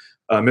coordinator.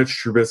 Mitch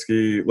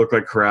Trubisky looked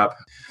like crap.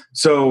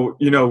 So,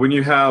 when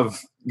you have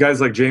guys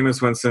like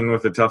Jameis Winston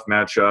with a tough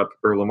matchup,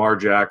 or Lamar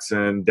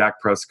Jackson, Dak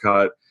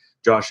Prescott,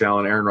 Josh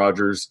Allen, Aaron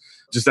Rodgers,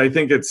 I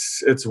think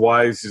it's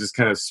wise to just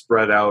kind of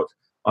spread out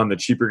on the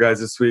cheaper guys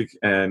this week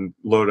and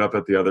load up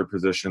at the other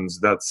positions.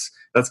 That's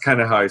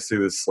kind of how I see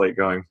this slate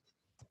going.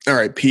 All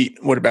right, Pete,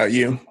 what about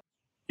you?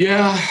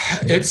 Yeah,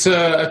 it's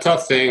a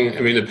tough thing.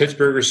 I mean, the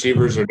Pittsburgh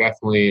receivers are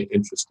definitely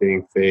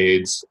interesting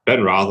fades.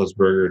 Ben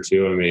Roethlisberger,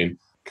 too. I mean,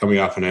 coming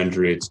off an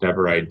injury, it's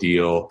never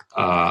ideal.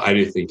 I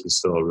do think he's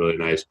still a really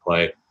nice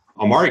play.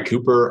 Amari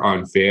Cooper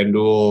on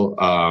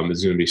FanDuel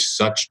is going to be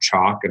such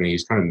chalk, and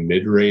he's kind of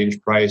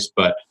mid-range price,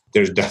 but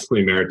there's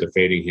definitely merit to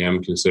fading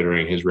him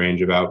considering his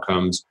range of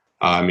outcomes.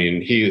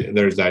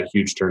 There's that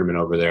huge tournament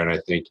over there, and I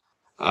think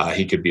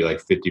he could be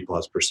like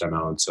 50+%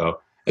 owned. So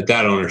at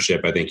that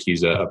ownership, I think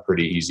he's a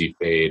pretty easy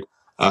fade.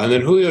 And then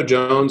Julio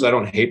Jones, I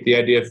don't hate the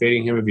idea of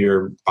fading him if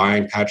you're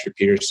buying Patrick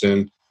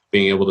Peterson,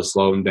 being able to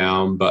slow him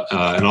down. But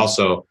and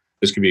also,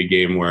 this could be a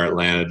game where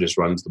Atlanta just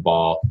runs the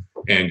ball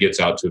and gets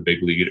out to a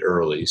big lead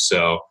early.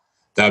 So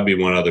that would be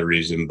one other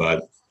reason.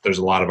 But there's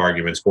a lot of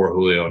arguments for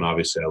Julio, and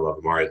obviously I love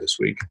Amari this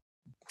week.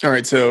 All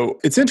right, so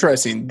it's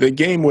interesting. The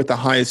game with the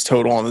highest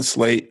total on the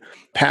slate,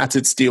 Pats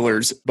at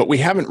Steelers, but we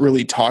haven't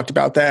really talked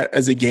about that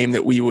as a game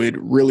that we would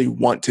really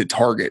want to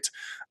target.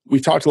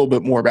 We've talked a little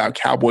bit more about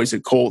Cowboys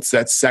at Colts.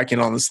 That's second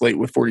on the slate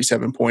with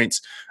 47 points.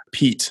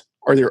 Pete,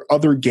 are there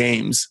other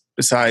games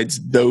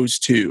besides those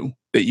two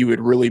that you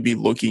would really be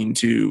looking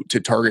to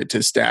target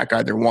to stack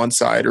either one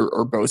side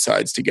or both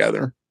sides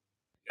together?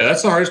 Yeah,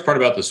 that's the hardest part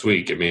about this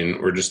week. I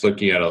mean, we're just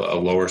looking at a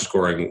lower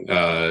scoring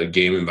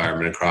game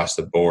environment across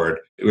the board.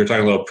 We were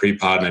talking a little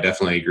pre-pod, and I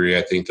definitely agree.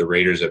 I think the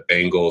Raiders at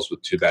Bengals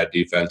with 2 bad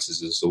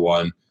defenses is the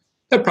one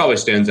that probably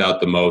stands out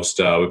the most.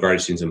 We've already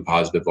seen some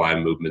positive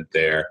line movement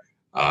there.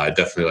 I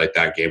definitely like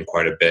that game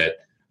quite a bit.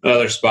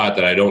 Another spot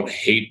that I don't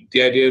hate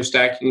the idea of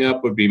stacking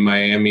up would be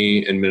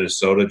Miami and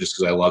Minnesota, just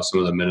because I love some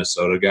of the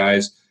Minnesota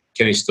guys.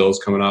 Kenny Stills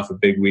coming off a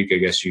big week. I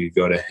guess you could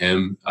go to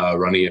him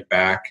running it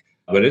back.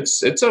 But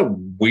it's a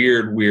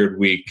weird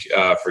week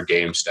for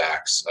game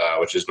stacks,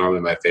 which is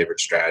normally my favorite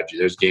strategy.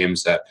 There's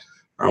games that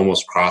are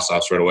almost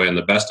cross-offs right away, and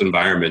the best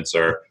environments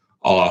are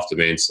all off the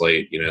main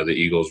slate. The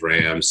Eagles,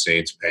 Rams,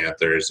 Saints,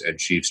 Panthers, and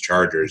Chiefs,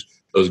 Chargers.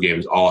 Those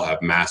games all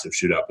have massive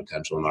shootout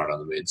potential and aren't on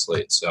the main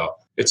slate. So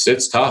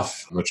it's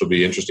tough, which will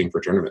be interesting for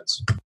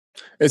tournaments.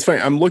 It's funny.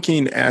 I'm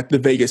looking at the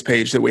Vegas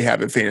page that we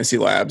have at Fantasy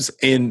Labs,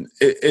 and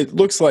it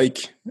looks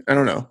like, I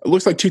don't know, it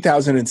looks like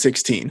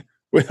 2016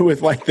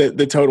 with like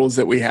the totals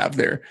that we have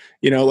there.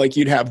 Like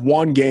you'd have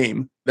one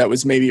game that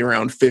was maybe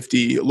around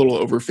 50, a little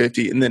over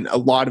 50, and then a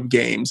lot of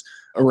games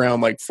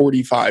around like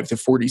 45 to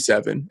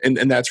 47.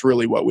 And that's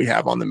really what we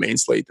have on the main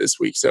slate this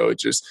week. So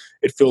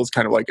it feels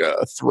kind of like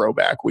a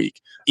throwback week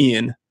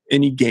in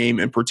any game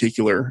in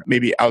particular,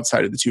 maybe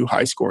outside of the 2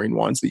 high scoring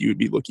ones that you would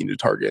be looking to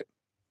target.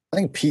 I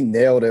think Pete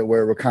nailed it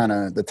where we're kind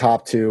of the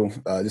top 2,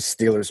 the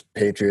Steelers,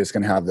 Patriots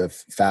going to have the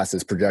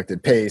fastest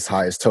projected pace,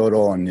 highest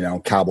total,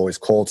 and, Cowboys,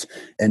 Colts,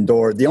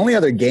 indoor. The only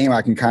other game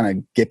I can kind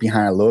of get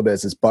behind a little bit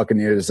is this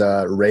Buccaneers,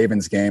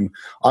 Ravens game.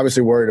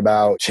 Obviously worried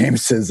about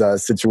James's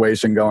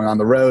situation going on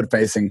the road,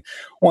 facing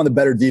one of the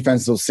better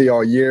defenses we'll see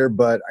all year.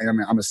 But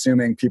I'm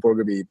assuming people are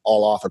going to be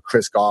all off of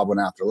Chris Godwin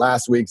after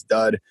last week's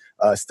dud.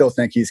 Still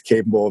think he's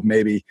capable of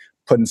maybe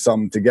putting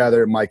something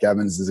together. Mike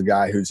Evans is a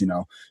guy who's,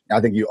 I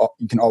think you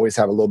can always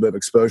have a little bit of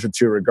exposure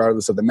to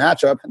regardless of the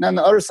matchup. And then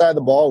the other side of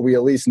the ball, we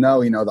at least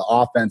know, the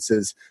offense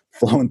is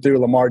flowing through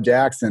Lamar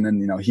Jackson,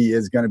 and, he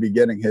is going to be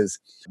getting his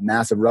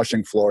massive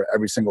rushing floor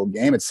every single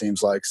game, it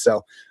seems like.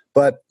 So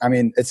But, I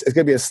mean, it's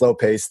going to be a slow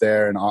pace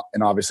there.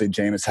 And obviously,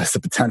 Jameis has the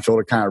potential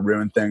to kind of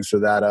ruin things for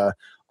that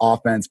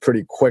offense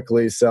pretty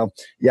quickly. So,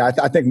 yeah,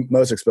 I think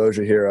most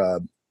exposure here,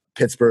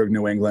 Pittsburgh,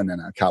 New England,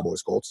 and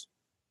Cowboys, Colts.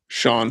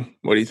 Sean,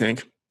 what do you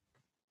think?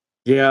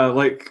 Yeah,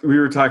 like we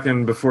were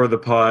talking before the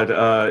pod,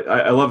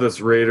 I love this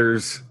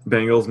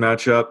Raiders-Bengals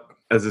matchup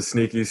as a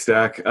sneaky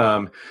stack.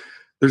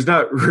 There's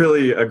not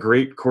really a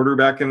great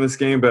quarterback in this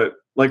game, but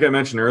like I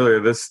mentioned earlier,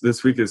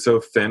 this week is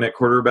so thin at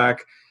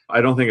quarterback. I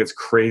don't think it's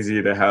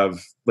crazy to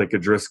have like a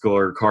Driscoll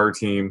or Carr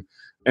team.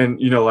 And,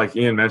 like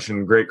Ian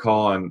mentioned, great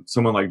call on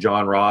someone like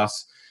John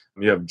Ross.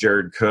 You have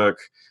Jared Cook.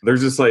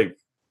 There's just like,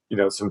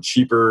 some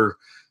cheaper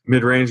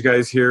mid-range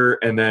guys here,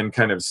 and then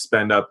kind of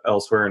spend up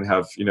elsewhere and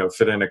have,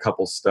 fit in a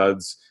couple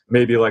studs.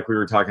 Maybe like we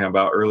were talking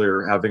about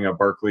earlier, having a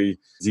Barkley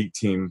Zeke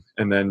team,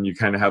 and then you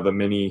kind of have a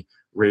mini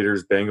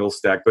Raiders-Bengals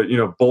stack. But,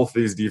 both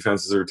these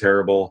defenses are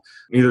terrible.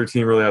 Neither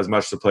team really has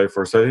much to play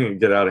for. So I think it can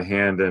get out of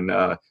hand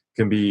and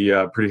can be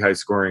pretty high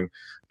scoring,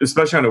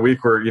 especially on a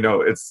week where,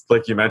 it's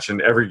like you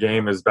mentioned, every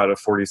game is about a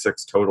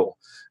 46 total.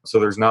 So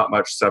there's not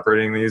much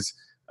separating these.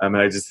 And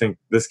I just think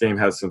this game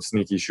has some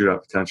sneaky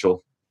shootout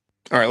potential.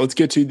 All right, let's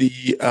get to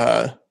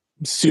the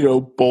pseudo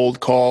bold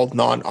call,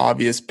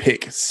 non-obvious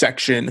pick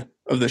section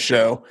of the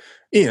show.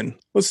 Ian,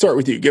 let's start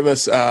with you. Give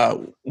us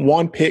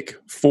one pick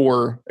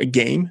for a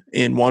game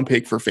and one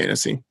pick for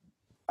fantasy.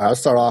 I'll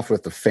start off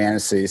with the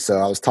fantasy. So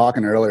I was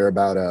talking earlier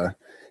about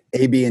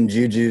AB and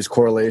Juju's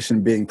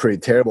correlation being pretty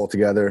terrible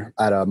together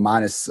at a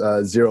minus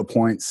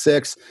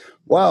 0.6.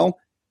 Well,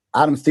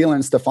 Adam Thielen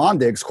and Stephon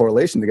Diggs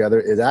correlation together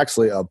is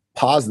actually a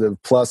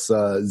positive plus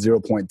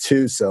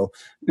 0.2. So,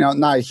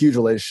 not a huge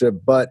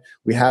relationship, but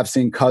we have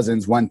seen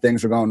Cousins, when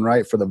things are going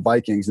right for the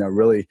Vikings,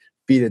 really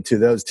feed it to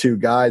those two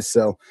guys.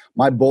 So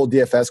my bold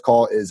DFS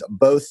call is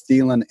both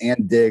Thielen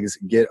and Diggs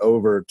get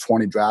over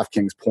 20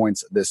 DraftKings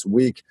points this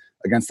week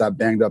against that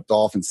banged up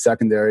Dolphins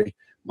secondary.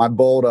 My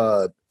bold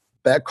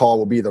bet call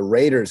will be the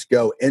Raiders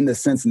go into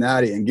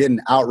Cincinnati and get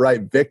an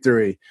outright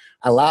victory.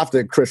 I laughed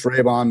at Chris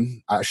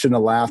Raybon. I shouldn't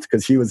have laughed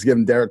because he was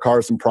giving Derek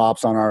Carr some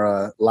props on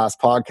our last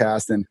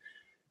podcast. And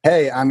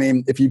hey, I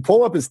mean, if you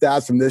pull up his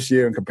stats from this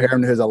year and compare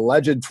him to his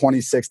alleged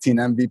 2016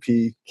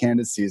 MVP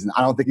candidate season,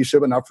 I don't think he should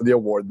have been up for the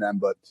award then.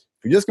 But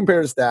if you just compare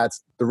his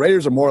stats, the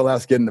Raiders are more or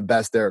less getting the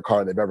best Derek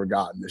Carr they've ever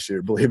gotten this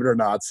year, believe it or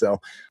not. So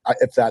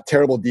if that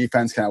terrible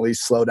defense can at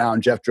least slow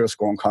down Jeff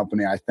Driscoll and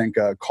company, I think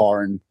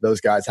Carr and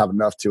those guys have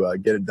enough to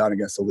get it done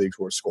against the league's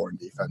worst scoring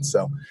defense.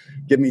 So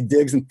give me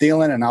Diggs and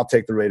Thielen, and I'll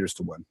take the Raiders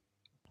to win.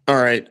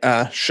 All right,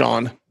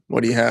 Sean,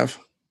 what do you have?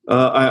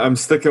 I'm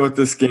sticking with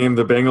this game,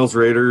 the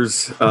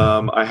Bengals-Raiders.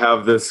 I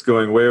have this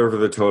going way over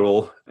the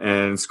total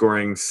and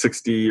scoring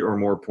 60 or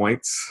more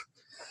points.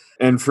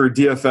 And for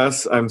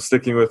DFS, I'm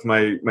sticking with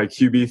my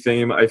QB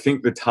theme. I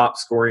think the top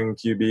scoring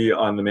QB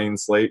on the main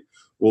slate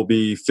will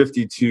be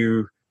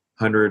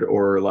 5,200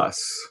 or less.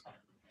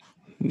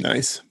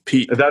 Nice,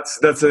 Pete.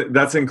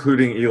 That's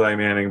including Eli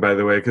Manning, by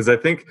the way, because I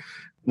think,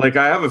 I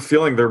have a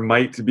feeling there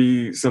might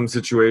be some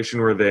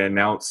situation where they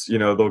announce,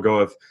 they'll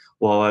go with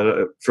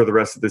for the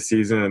rest of the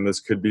season, and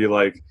this could be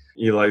like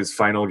Eli's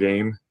final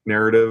game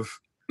narrative.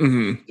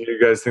 Mm-hmm. Do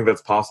you guys think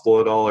that's possible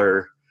at all,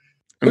 or?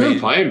 They're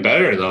playing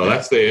better though.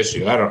 That's the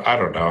issue. I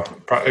don't know.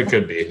 It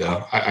could be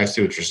though. I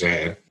see what you're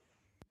saying.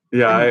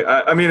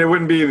 Yeah, I mean, it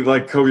wouldn't be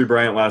like Kobe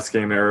Bryant last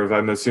game narrative.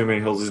 I'm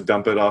assuming he'll just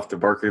dump it off to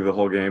Barkley the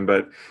whole game,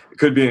 but it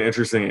could be an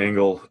interesting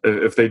angle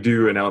if they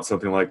do announce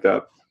something like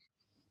that.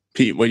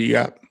 Pete, what do you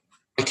got?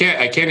 I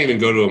can't even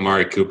go to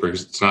Amari Cooper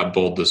because it's not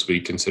bold this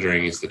week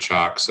considering he's the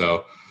chalk.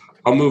 So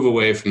I'll move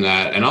away from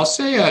that. And I'll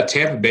say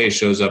Tampa Bay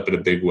shows up in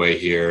a big way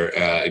here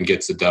and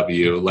gets the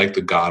W, like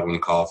the Godwin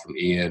call from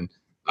Ian.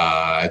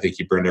 I think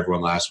he burned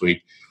everyone last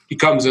week. He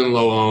comes in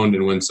low owned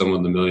and wins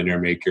someone the Millionaire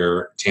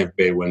Maker. Tampa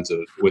Bay wins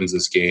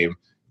this game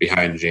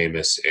behind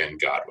Jameis and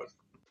Godwin.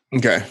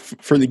 Okay.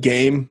 For the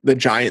game, the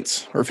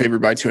Giants are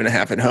favored by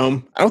 2.5 at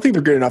home. I don't think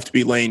they're good enough to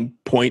be laying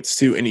points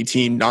to any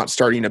team not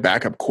starting a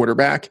backup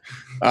quarterback.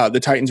 The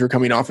Titans are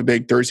coming off a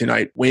big Thursday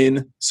night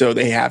win, so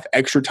they have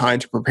extra time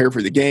to prepare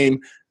for the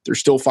game. They're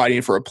still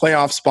fighting for a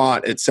playoff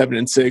spot at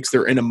 7-6.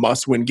 They're in a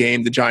must-win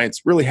game. The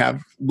Giants really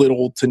have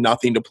little to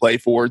nothing to play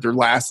for. They're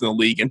last in the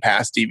league in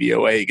pass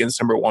DVOA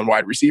against number one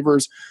wide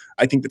receivers.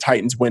 I think the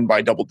Titans win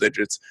by double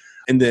digits.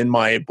 And then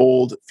my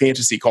bold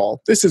fantasy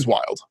call. This is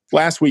wild.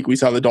 Last week, we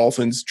saw the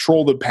Dolphins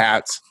troll the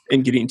Pats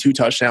in getting 2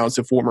 touchdowns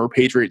to former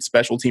Patriots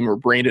special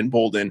teamer Brandon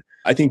Bolden.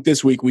 I think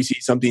this week we see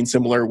something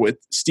similar with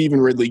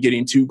Stephen Ridley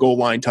getting 2 goal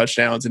line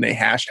touchdowns in a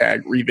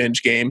hashtag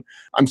revenge game.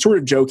 I'm sort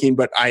of joking,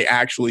 but I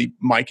actually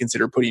might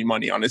consider putting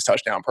money on his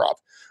touchdown prop,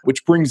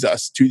 which brings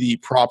us to the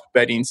prop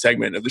betting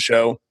segment of the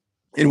show,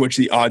 in which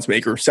the odds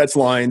maker sets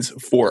lines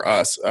for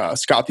us.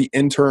 Scott, the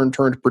intern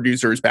turned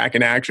producer, is back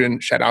in action.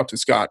 Shout out to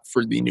Scott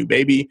for the new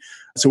baby.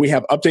 So we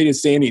have updated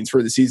standings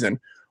for the season.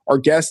 Our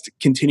guests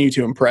continue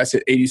to impress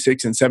at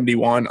 86 and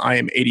 71. I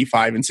am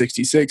 85 and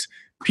 66.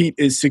 Pete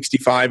is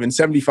 65 and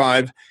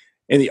 75.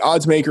 And the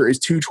odds maker is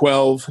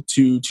 212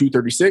 to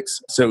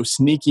 236. So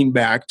sneaking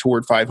back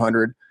toward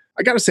 500.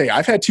 I got to say,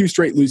 I've had 2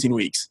 straight losing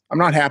weeks. I'm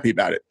not happy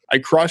about it. I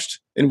crushed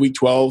in week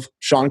 12.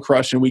 Sean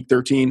crushed in week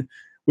 13.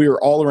 We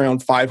were all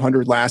around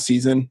 500 last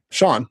season.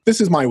 Sean,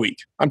 this is my week.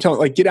 I'm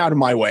telling get out of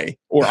my way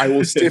or I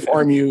will stiff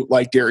arm you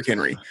like Derrick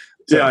Henry.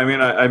 So, yeah, I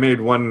mean, I made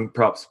one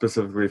prop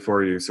specifically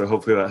for you, so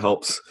hopefully that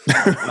helps.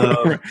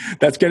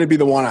 That's going to be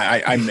the one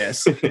I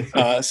miss.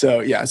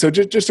 So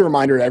just a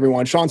reminder to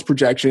everyone, Sean's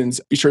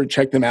projections, be sure to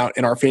check them out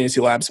in our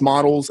Fantasy Labs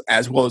models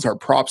as well as our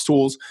props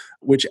tools,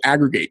 which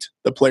aggregate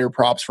the player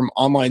props from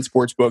online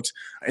sports books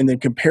and then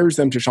compares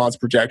them to Sean's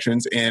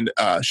projections and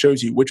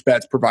shows you which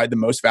bets provide the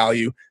most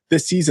value.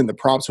 This season, the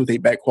props with a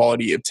bet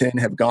quality of 10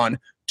 have gone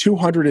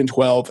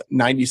 212,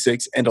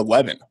 96, and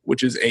 11,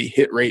 which is a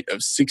hit rate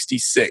of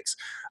 66.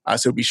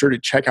 So be sure to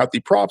check out the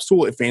props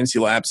tool at Fantasy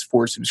Labs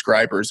for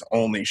subscribers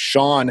only.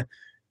 Sean,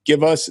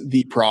 give us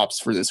the props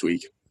for this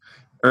week.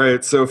 All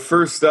right. So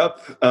first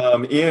up,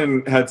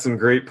 Ian had some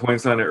great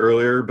points on it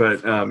earlier,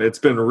 but it's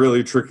been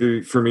really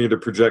tricky for me to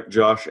project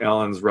Josh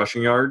Allen's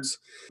rushing yards.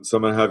 So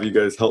I'm going to have you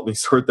guys help me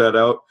sort that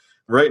out.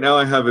 Right now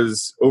I have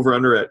his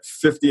over-under at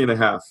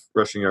 50.5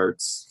 rushing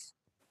yards.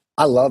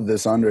 I love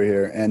this under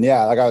here. And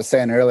yeah, like I was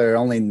saying earlier,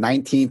 only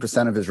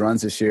 19% of his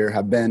runs this year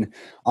have been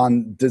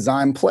on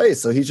design plays.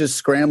 So he's just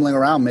scrambling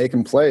around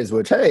making plays,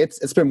 which, hey,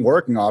 it's been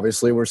working,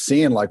 obviously. We're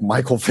seeing like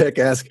Michael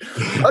Vick-esque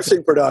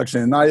rushing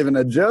production, not even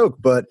a joke.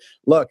 But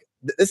look,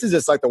 this is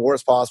just like the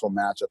worst possible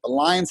matchup. The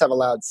Lions have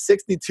allowed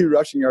 62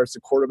 rushing yards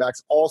to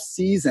quarterbacks all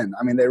season.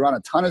 I mean, they run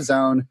a ton of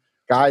zone.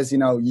 Guys,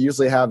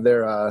 usually have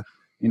their,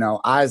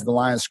 eyes of the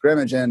line of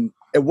scrimmage. And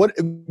it would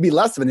be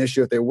less of an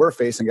issue if they were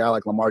facing a guy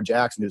like Lamar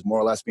Jackson, who's more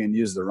or less being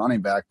used as a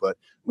running back. But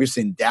we've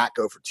seen Dak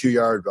go for 2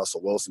 yards,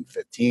 Russell Wilson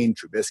 15,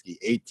 Trubisky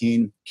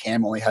 18.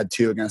 Cam only had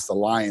 2 against the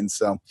Lions.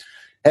 So,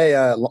 hey,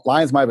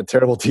 Lions might have a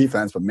terrible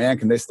defense, but man,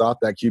 can they stop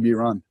that QB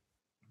run?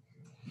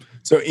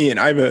 So, Ian,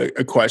 I have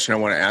a question I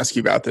want to ask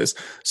you about this.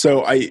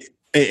 So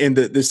and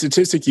the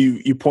statistic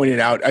you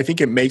pointed out, I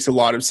think it makes a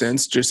lot of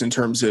sense just in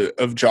terms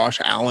of Josh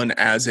Allen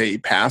as a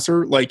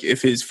passer. Like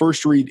if his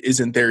first read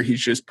isn't there,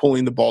 he's just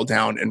pulling the ball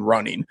down and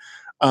running.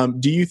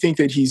 Do you think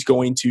that he's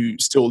going to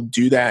still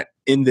do that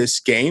in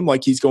this game?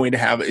 Like he's going to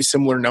have a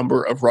similar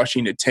number of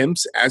rushing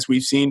attempts as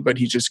we've seen, but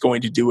he's just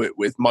going to do it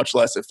with much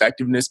less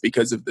effectiveness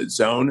because of the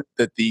zone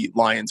that the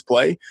Lions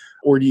play?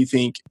 Or do you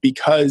think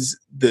because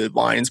the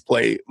Lions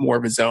play more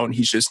of a zone,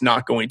 he's just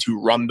not going to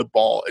run the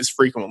ball as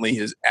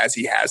frequently as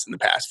he has in the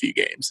past few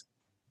games?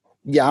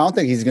 Yeah, I don't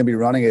think he's going to be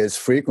running it as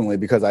frequently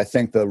because I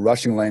think the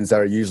rushing lanes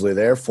that are usually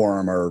there for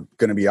him are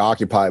going to be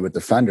occupied with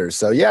defenders.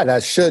 So, yeah,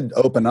 that should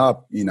open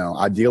up,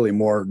 ideally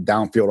more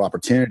downfield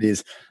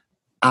opportunities.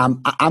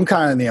 I'm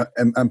kind of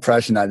in the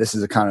impression that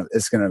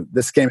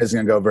this game isn't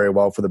going to go very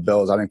well for the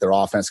Bills. I think their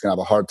offense is going to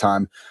have a hard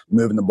time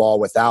moving the ball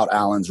without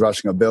Allen's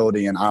rushing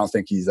ability, and I don't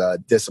think he's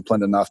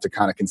disciplined enough to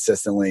kind of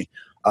consistently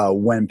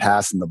win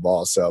passing the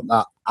ball. So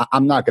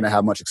I'm not going to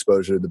have much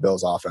exposure to the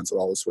Bills' offense at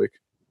all this week.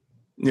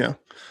 Yeah.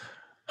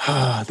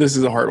 This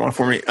is a hard one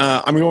for me.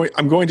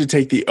 I'm going to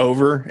take the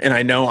over, and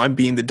I know I'm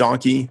being the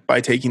donkey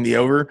by taking the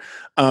over.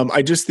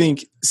 I just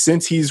think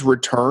since he's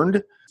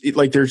returned,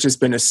 there's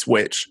just been a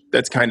switch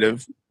that's kind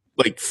of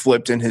like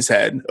flipped in his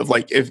head of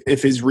like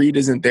if his read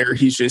isn't there,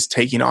 he's just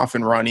taking off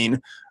and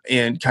running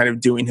and kind of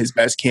doing his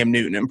best Cam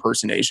Newton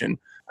impersonation.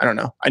 I don't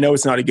know. I know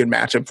it's not a good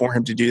matchup for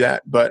him to do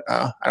that, but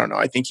I don't know.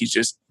 I think he's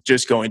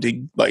just going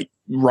to like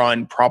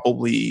run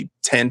probably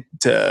 10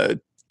 to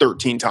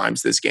 13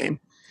 times this game.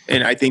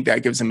 And I think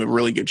that gives him a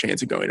really good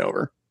chance of going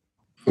over.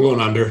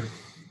 Going under.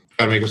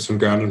 Gotta make up some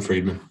ground in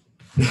Friedman.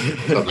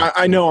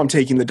 I know I'm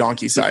taking the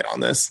donkey side on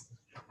this.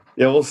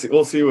 Yeah, we'll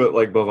see what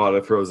like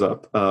Bovada throws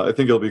up. I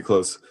think it'll be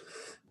close.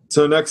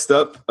 So next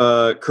up,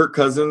 Kirk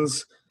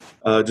Cousins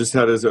just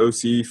had his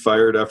OC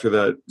fired after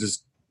that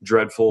just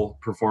dreadful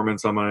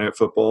performance on Monday Night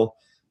Football.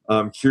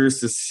 I'm curious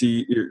to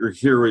see or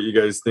hear what you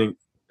guys think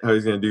how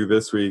he's going to do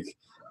this week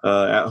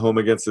at home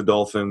against the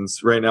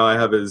Dolphins. Right now I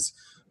have his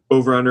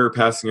over-under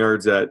passing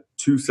yards at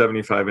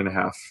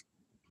 275.5.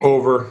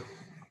 Over.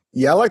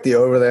 Yeah, I like the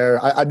over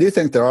there. I do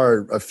think there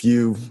are a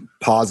few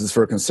pauses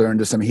for concern.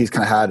 He's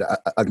kind of had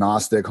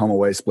agnostic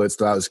home-away splits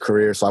throughout his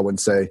career, so I wouldn't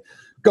say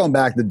going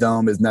back to the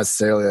Dome is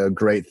necessarily a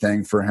great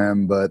thing for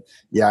him. But,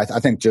 yeah, I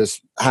think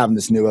just having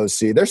this new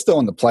OC, they're still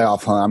in the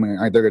playoff hunt. I mean,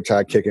 they're going to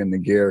try to kick it into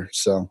gear,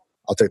 so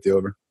I'll take the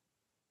over.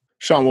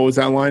 Sean, what was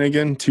that line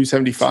again?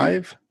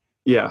 275?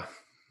 Yeah.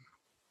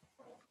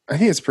 I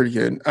think it's pretty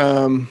good.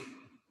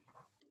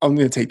 I'm going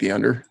to take the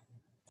under.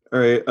 All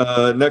right.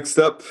 Next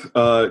up,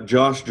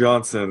 Josh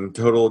Johnson,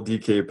 total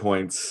DK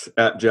points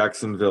at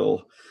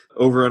Jacksonville.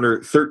 Over under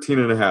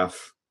 13.5.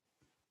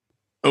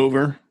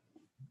 Over.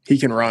 He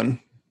can run.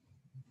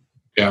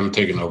 Yeah, I'm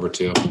taking over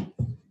too.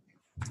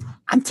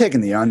 I'm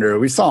taking the under.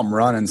 We saw him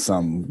running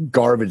some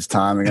garbage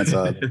time against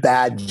a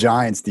bad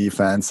Giants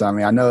defense. I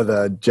mean, I know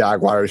the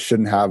Jaguars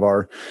shouldn't have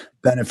our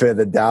benefit of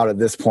the doubt at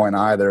this point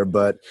either,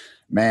 but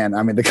man,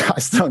 I mean, the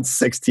guy's thrown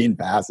 16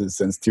 passes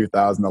since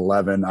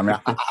 2011. I mean,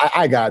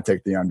 I got to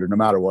take the under no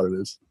matter what it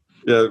is.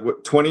 Yeah,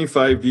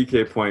 25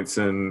 DK points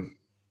in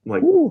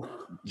like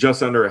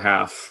just under a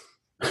half.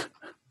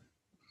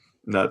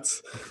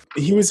 Nuts.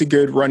 He was a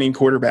good running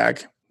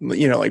quarterback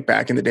like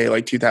back in the day,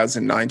 like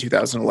 2009,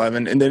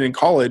 2011. And then in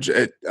college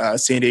at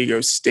San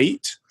Diego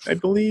State, I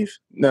believe.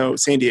 No,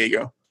 San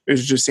Diego. It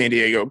was just San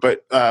Diego.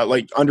 But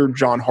like under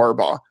John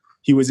Harbaugh,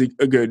 he was a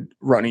good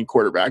running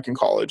quarterback in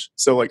college.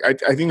 So like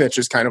I think that's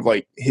just kind of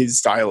like his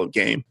style of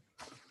game.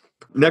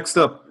 Next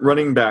up,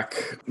 running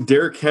back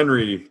Derrick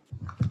Henry,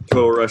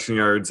 total rushing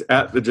yards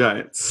at the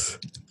Giants.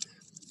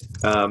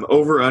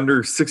 Over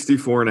under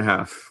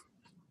 64.5.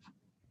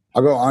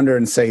 I'll go under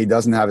and say he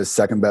doesn't have his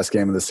second best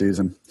game of the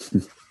season.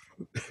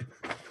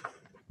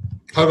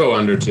 I'll go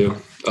under too.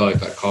 I like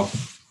that call.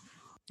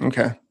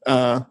 Okay.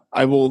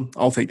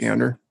 I'll take the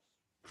under.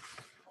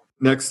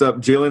 Next up,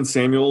 Jalen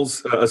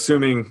Samuels,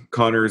 assuming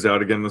Connor is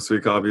out again this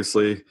week,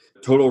 obviously.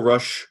 Total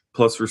rush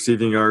plus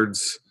receiving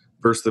yards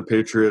versus the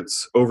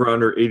Patriots, over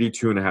under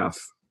 82.5.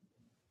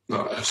 Oh,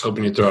 I was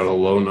hoping you'd throw out a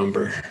low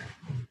number.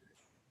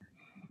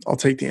 I'll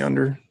take the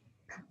under.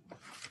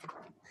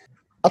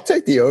 I'll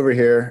take the over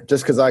here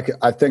just because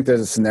I think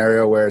there's a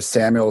scenario where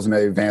Samuels,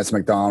 maybe Vance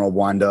McDonald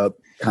wind up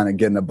kind of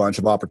getting a bunch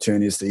of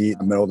opportunities to eat in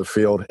the middle of the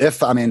field.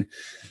 If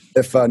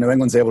New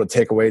England's able to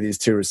take away these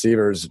two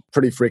receivers,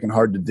 pretty freaking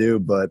hard to do,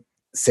 but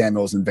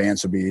Samuels and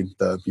Vance would be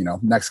the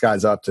next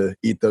guys up to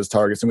eat those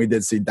targets. And we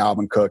did see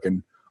Dalvin Cook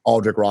and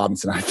Aldrick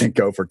Robinson, I think,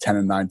 go for 10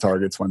 and 9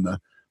 targets when the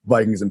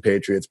Vikings and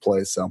Patriots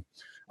play. So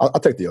I'll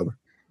take the over.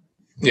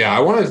 Yeah, I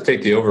wanted to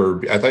take the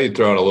over. I thought you'd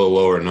throw out a little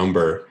lower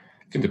number.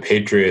 I think the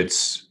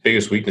Patriots'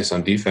 biggest weakness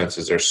on defense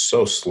is they're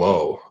so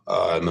slow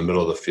in the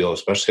middle of the field,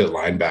 especially at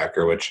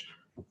linebacker, which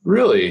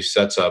really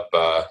sets up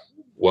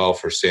well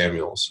for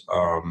Samuels.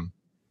 I'll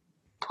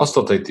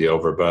still take the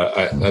over,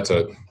 but that's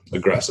an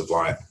aggressive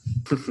line.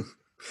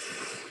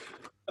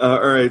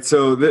 All right,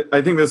 so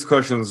I think this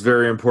question is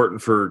very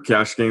important for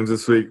cash games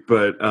this week,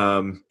 but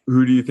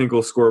who do you think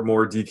will score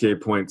more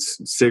DK points,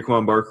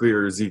 Saquon Barkley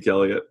or Zeke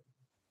Elliott?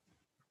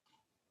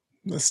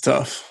 That's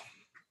tough.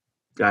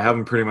 I have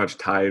them pretty much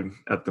tied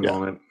at the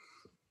moment.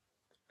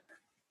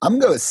 I'm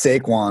going to go with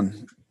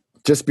Saquon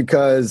just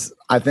because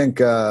I think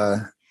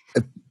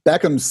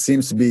Beckham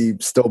seems to be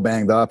still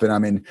banged up. And, I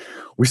mean,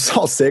 we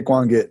saw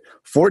Saquon get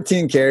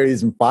 14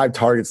 carries and 5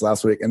 targets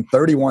last week and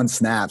 31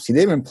 snaps. He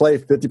didn't even play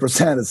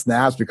 50% of the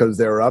snaps because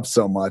they were up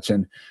so much.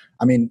 And,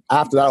 I mean,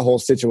 after that whole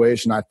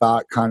situation, I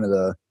thought kind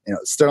of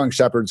Sterling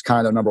Shepard's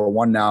kind of number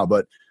one now.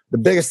 But the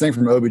biggest thing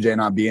from OBJ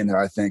not being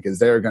there, I think, is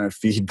they're going to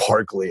feed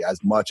Barkley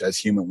as much as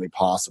humanly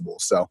possible.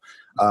 So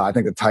I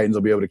think the Titans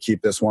will be able to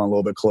keep this one a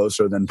little bit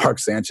closer than Mark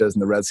Sanchez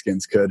and the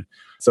Redskins could.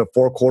 So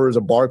 4 quarters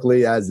of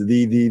Barkley as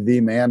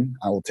the man,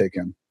 I will take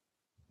him.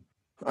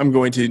 I'm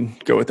going to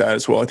go with that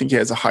as well. I think he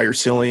has a higher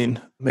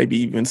ceiling, maybe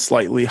even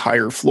slightly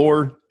higher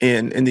floor.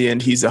 And in the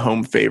end, he's a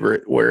home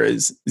favorite,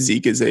 whereas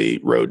Zeke is a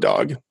road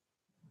dog.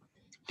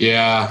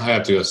 Yeah, I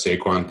have to go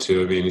Saquon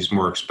too. I mean, he's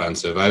more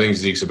expensive. I think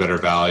Zeke's a better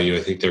value.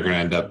 I think they're going to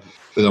end up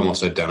with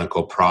almost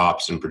identical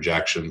props and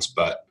projections,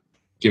 but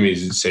give me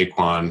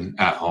Saquon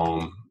at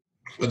home.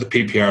 With the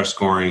PPR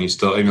scoring, he's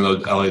still, even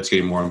though Elliott's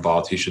getting more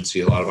involved, he should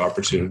see a lot of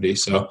opportunity.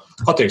 So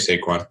I'll take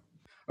Saquon.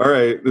 All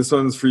right, this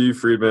one's for you,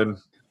 Friedman.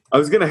 I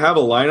was going to have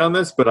a line on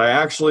this, but I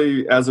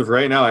actually, as of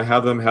right now, I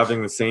have them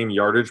having the same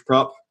yardage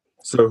prop.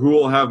 So who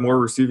will have more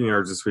receiving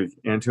yards this week,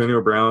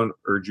 Antonio Brown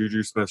or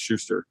Juju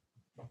Smith-Schuster?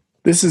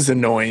 This is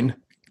annoying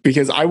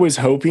because I was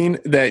hoping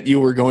that you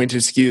were going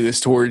to skew this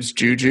towards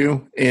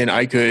Juju and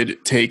I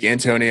could take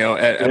Antonio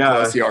at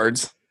plus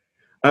yards.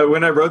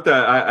 When I wrote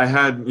that, I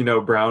had,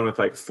 Brown with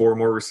like 4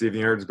 more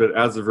receiving yards, but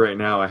as of right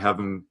now, I have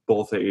them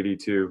both at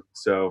 82.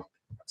 So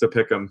it's a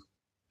pick 'em.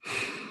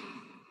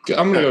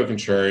 I'm going to go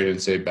contrarian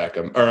and say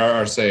Beckham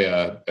or say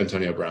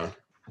Antonio Brown.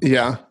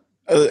 Yeah.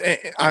 I'm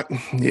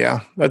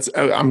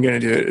going to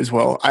do it as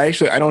well. I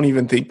don't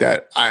even think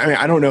that,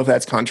 I don't know if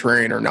that's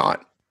contrarian or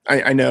not.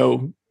 I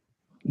know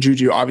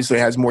Juju obviously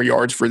has more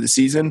yards for the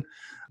season,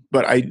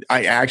 but I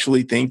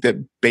actually think that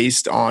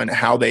based on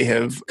how they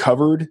have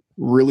covered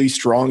really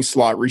strong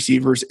slot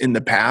receivers in the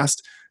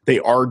past, they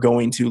are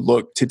going to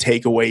look to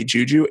take away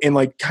Juju. And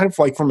like kind of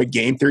like from a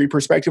game theory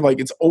perspective, like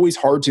it's always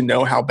hard to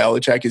know how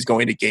Belichick is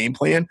going to game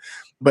plan,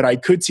 but I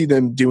could see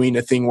them doing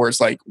a thing where it's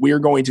like, we're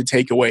going to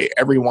take away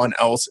everyone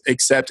else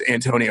except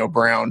Antonio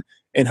Brown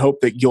and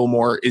hope that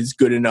Gilmore is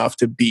good enough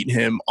to beat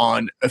him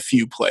on a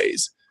few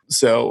plays.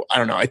 So I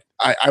don't know.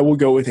 I will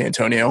go with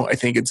Antonio. I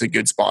think it's a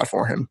good spot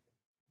for him.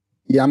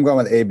 Yeah, I'm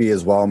going with AB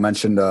as well. I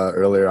mentioned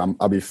earlier,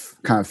 I'll be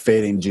kind of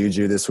fading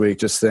Juju this week.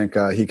 Just think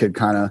he could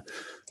kind of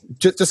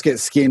just get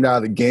schemed out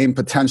of the game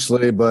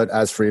potentially. But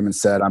as Freeman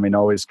said, I mean,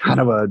 always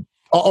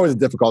a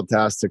difficult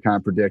task to kind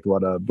of predict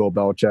what Bill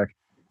Belichick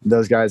and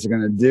those guys are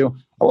going to do.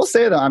 I will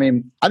say that, I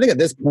mean, I think at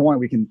this point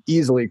we can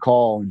easily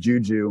call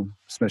Juju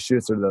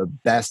Smith-Schuster the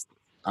best,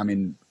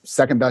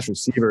 second best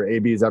receiver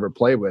AB's ever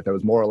played with. It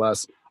was more or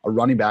less a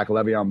running back,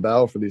 Le'Veon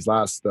Bell, for these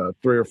last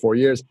 3 or 4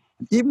 years.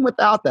 Even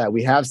without that,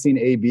 we have seen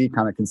AB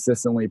kind of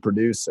consistently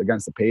produce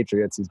against the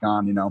Patriots. He's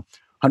gone,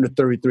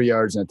 133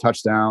 yards and a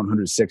touchdown,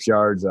 106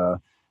 yards and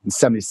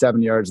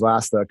 77 yards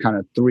last kind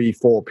of 3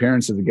 full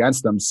appearances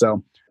against them.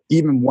 So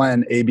even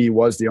when AB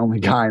was the only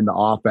guy in the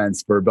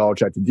offense for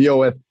Belichick to deal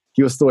with,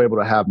 he was still able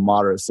to have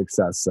moderate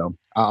success. So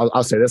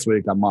I'll say this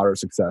week that moderate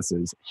success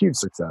is huge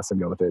success and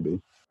go with AB.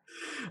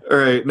 All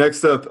right,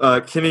 next up,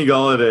 Kenny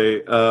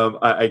Golladay.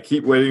 I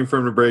keep waiting for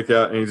him to break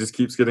out, and he just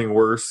keeps getting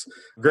worse.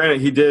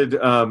 Granted, he did,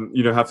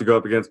 have to go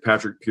up against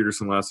Patrick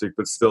Peterson last week,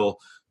 but still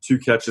 2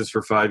 catches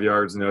for 5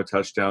 yards, no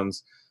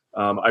touchdowns.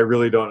 I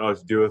really don't know what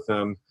to do with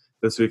him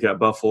this week at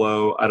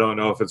Buffalo. I don't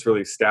know if it's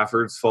really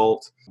Stafford's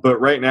fault, but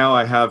right now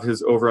I have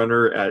his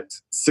over/under at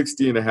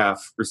 60.5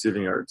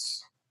 receiving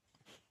yards.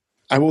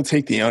 I will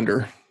take the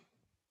under.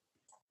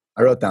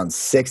 I wrote down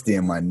 60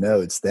 in my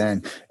notes.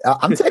 Then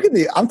I'm taking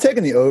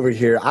the over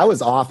here. I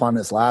was off on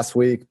this last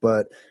week,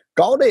 but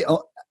Golladay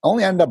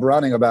only ended up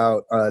running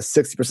about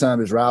 60% of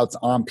his routes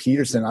on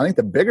Peterson. I think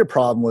the bigger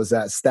problem was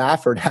that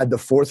Stafford had the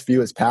 4th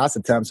fewest pass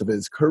attempts of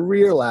his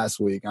career last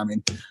week. I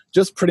mean,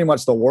 just pretty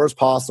much the worst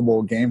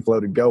possible game flow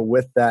to go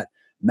with that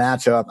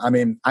matchup. I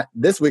mean,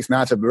 this week's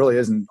matchup really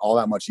isn't all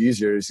that much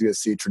easier. As you can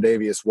see,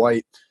 Tre'Davious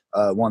White,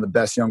 one of the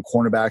best young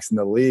cornerbacks in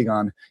the league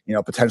on,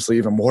 potentially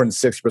even more than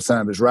 60%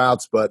 of his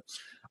routes. But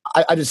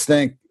I just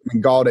think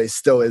Golladay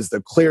still is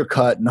the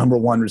clear-cut number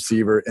 1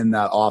 receiver in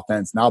that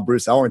offense. Now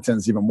Bruce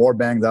Ellington's even more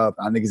banged up.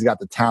 I think he's got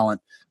the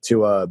talent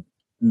to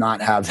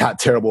not have that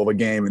terrible of a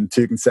game in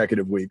 2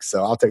 consecutive weeks.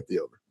 So I'll take the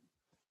over.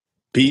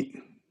 Pete?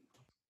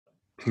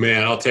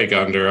 Man, I'll take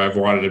under. I've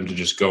wanted him to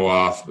just go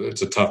off.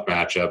 It's a tough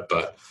matchup,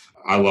 but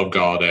I love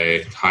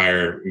Golladay.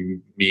 Higher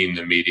being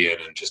the median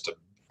and just a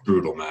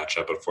brutal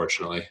matchup,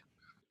 unfortunately.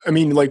 I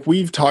mean, like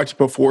we've talked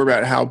before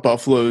about how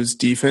Buffalo's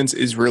defense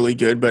is really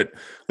good, but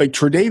like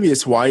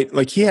Tre'Davious White,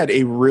 like he had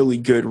a really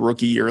good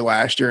rookie year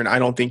last year, and I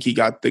don't think he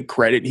got the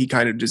credit he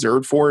kind of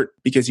deserved for it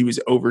because he was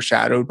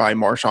overshadowed by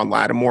Marshawn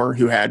Lattimore,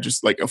 who had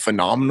just like a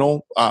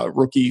phenomenal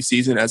rookie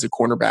season as a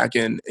cornerback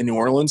in New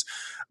Orleans.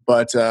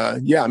 But I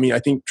mean, I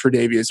think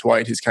Tre'Davious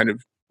White has kind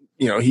of,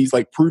 he's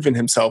like proven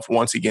himself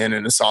once again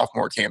in a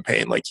sophomore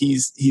campaign. Like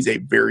he's a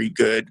very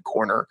good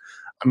corner.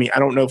 I mean, I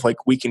don't know if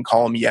like we can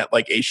call him yet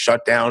like a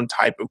shutdown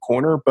type of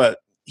corner, but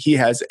he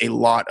has a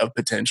lot of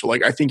potential.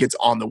 Like I think it's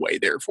on the way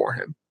there for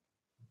him.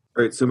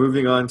 All right, so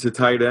moving on to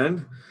tight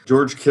end,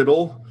 George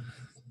Kittle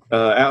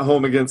at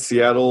home against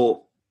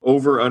Seattle,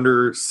 over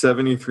under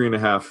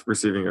 73.5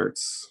 receiving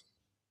yards.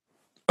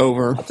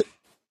 Over.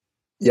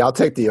 I'll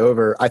take the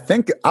over. I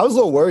think I was a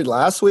little worried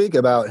last week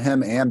about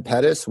him and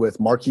Pettis with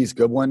Marquise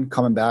Goodwin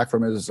coming back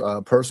from his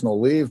personal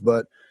leave,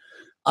 but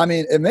I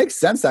mean, it makes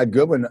sense that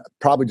Goodwin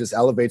probably just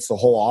elevates the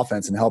whole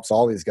offense and helps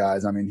all these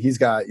guys. I mean, he's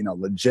got,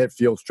 legit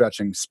field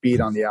stretching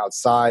speed on the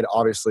outside.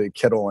 Obviously,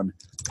 Kittle and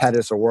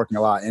Pettis are working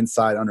a lot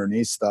inside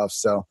underneath stuff.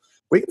 So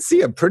we can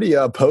see a pretty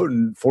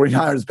potent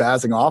 49ers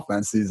passing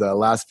offense these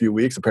last few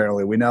weeks,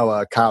 apparently. We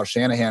know Kyle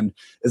Shanahan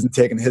isn't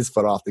taking his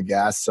foot off the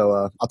gas.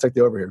 So I'll take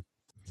the over here.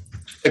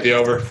 Take the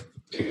over.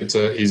 It's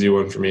an easy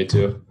one for me,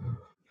 too.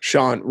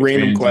 Sean,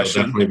 random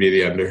question. Definitely be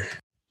the under.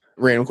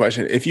 Random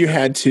question. If you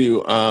had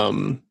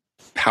to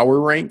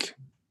power rank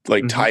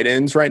like tight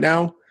ends right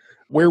now,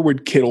 where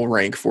would Kittle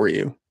rank for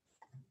you?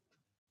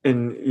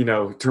 In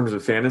terms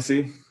of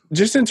fantasy?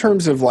 Just in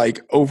terms of like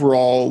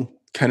overall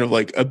kind of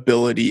like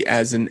ability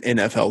as an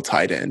NFL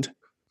tight end.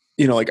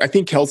 I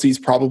think Kelsey's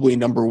probably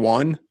number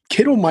 1.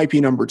 Kittle might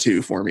be number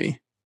 2 for me.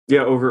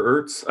 Yeah,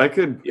 over Ertz.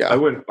 I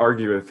wouldn't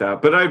argue with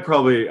that, but I'd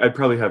probably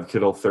have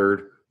Kittle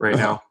 3rd right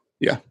now.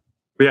 Yeah.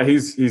 But yeah,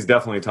 he's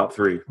definitely top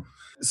 3.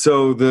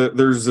 So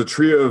there's a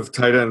trio of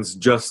tight ends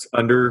just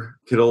under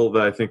Kittle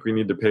that I think we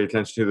need to pay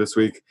attention to this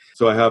week.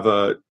 So I have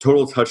a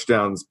total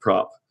touchdowns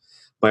prop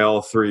by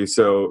all 3.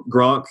 So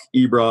Gronk,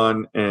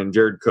 Ebron, and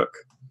Jared Cook.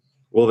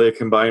 Will they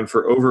combine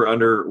for over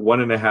under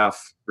 1.5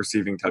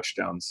 receiving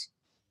touchdowns?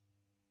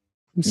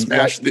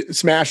 Smash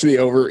the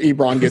over.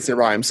 Ebron gets it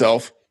by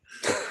himself.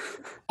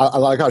 I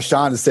like how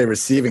Sean to say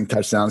receiving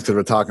touchdowns because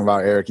we're talking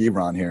about Eric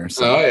Ebron here.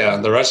 So. Oh, yeah.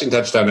 The rushing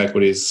touchdown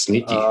equity is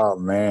sneaky. Oh,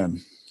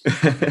 man.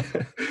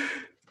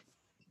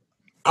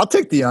 I'll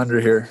take the under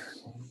here.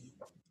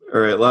 All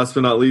right. Last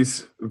but not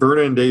least,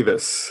 Vernon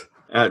Davis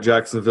at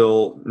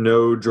Jacksonville.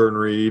 No Jordan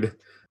Reed.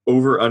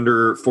 Over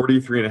under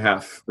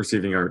 43.5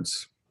 receiving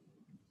yards.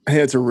 I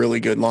think that's a really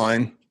good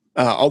line.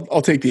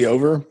 I'll take the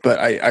over, but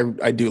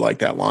I do like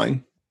that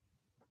line.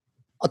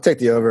 I'll take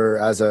the over,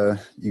 as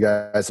you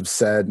guys have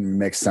said, and it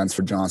makes sense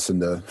for Johnson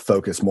to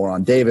focus more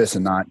on Davis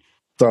and not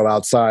throw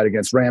outside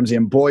against Ramsey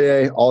and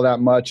Boye all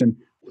that much. And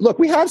look,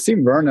 we have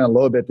seen Vernon a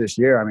little bit this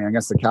year. I mean,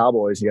 against the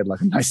Cowboys, he had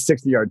like a nice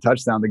 60-yard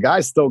touchdown. The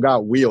guy's still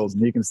got wheels,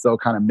 and he can still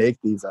kind of make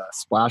these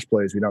splash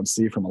plays we don't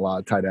see from a lot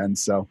of tight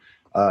ends. So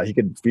he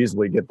could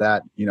feasibly get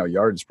that,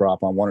 yardage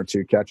prop on 1 or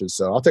 2 catches.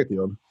 So I'll take the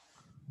over.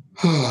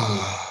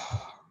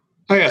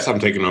 I guess I'm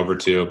taking over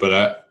too, but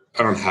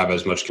I don't have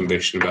as much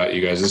conviction about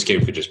you guys. This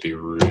game could just be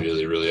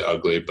really, really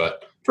ugly,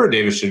 but Jordan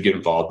Davis should get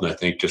involved, and I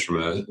think just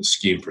from a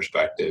scheme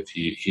perspective,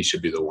 he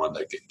should be the one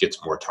that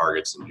gets more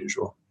targets than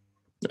usual.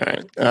 All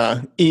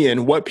right.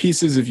 Ian, what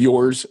pieces of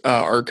yours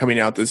are coming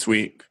out this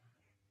week?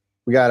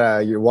 We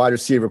got your wide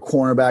receiver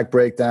cornerback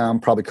breakdown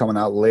probably coming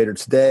out later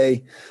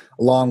today.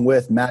 along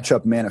with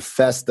matchup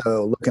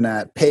manifesto, looking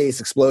at pace,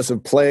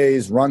 explosive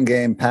plays, run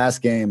game, pass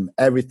game,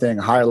 everything,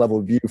 higher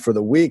level view for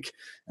the week.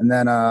 And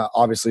then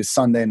obviously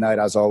Sunday night,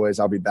 as always,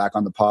 I'll be back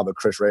on the pod with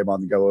Chris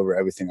Raybon to go over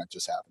everything that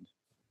just happened.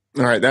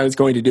 All right, that is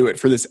going to do it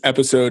for this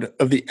episode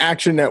of the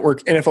Action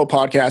Network NFL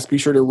Podcast. Be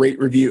sure to rate,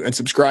 review, and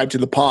subscribe to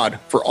the pod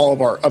for all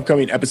of our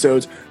upcoming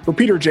episodes. For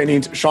Peter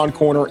Jennings, Sean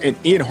Corner, and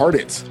Ian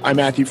Hartitz, I'm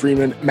Matthew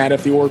Freeman, Matt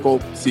F. the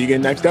Oracle. See you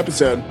again next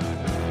episode.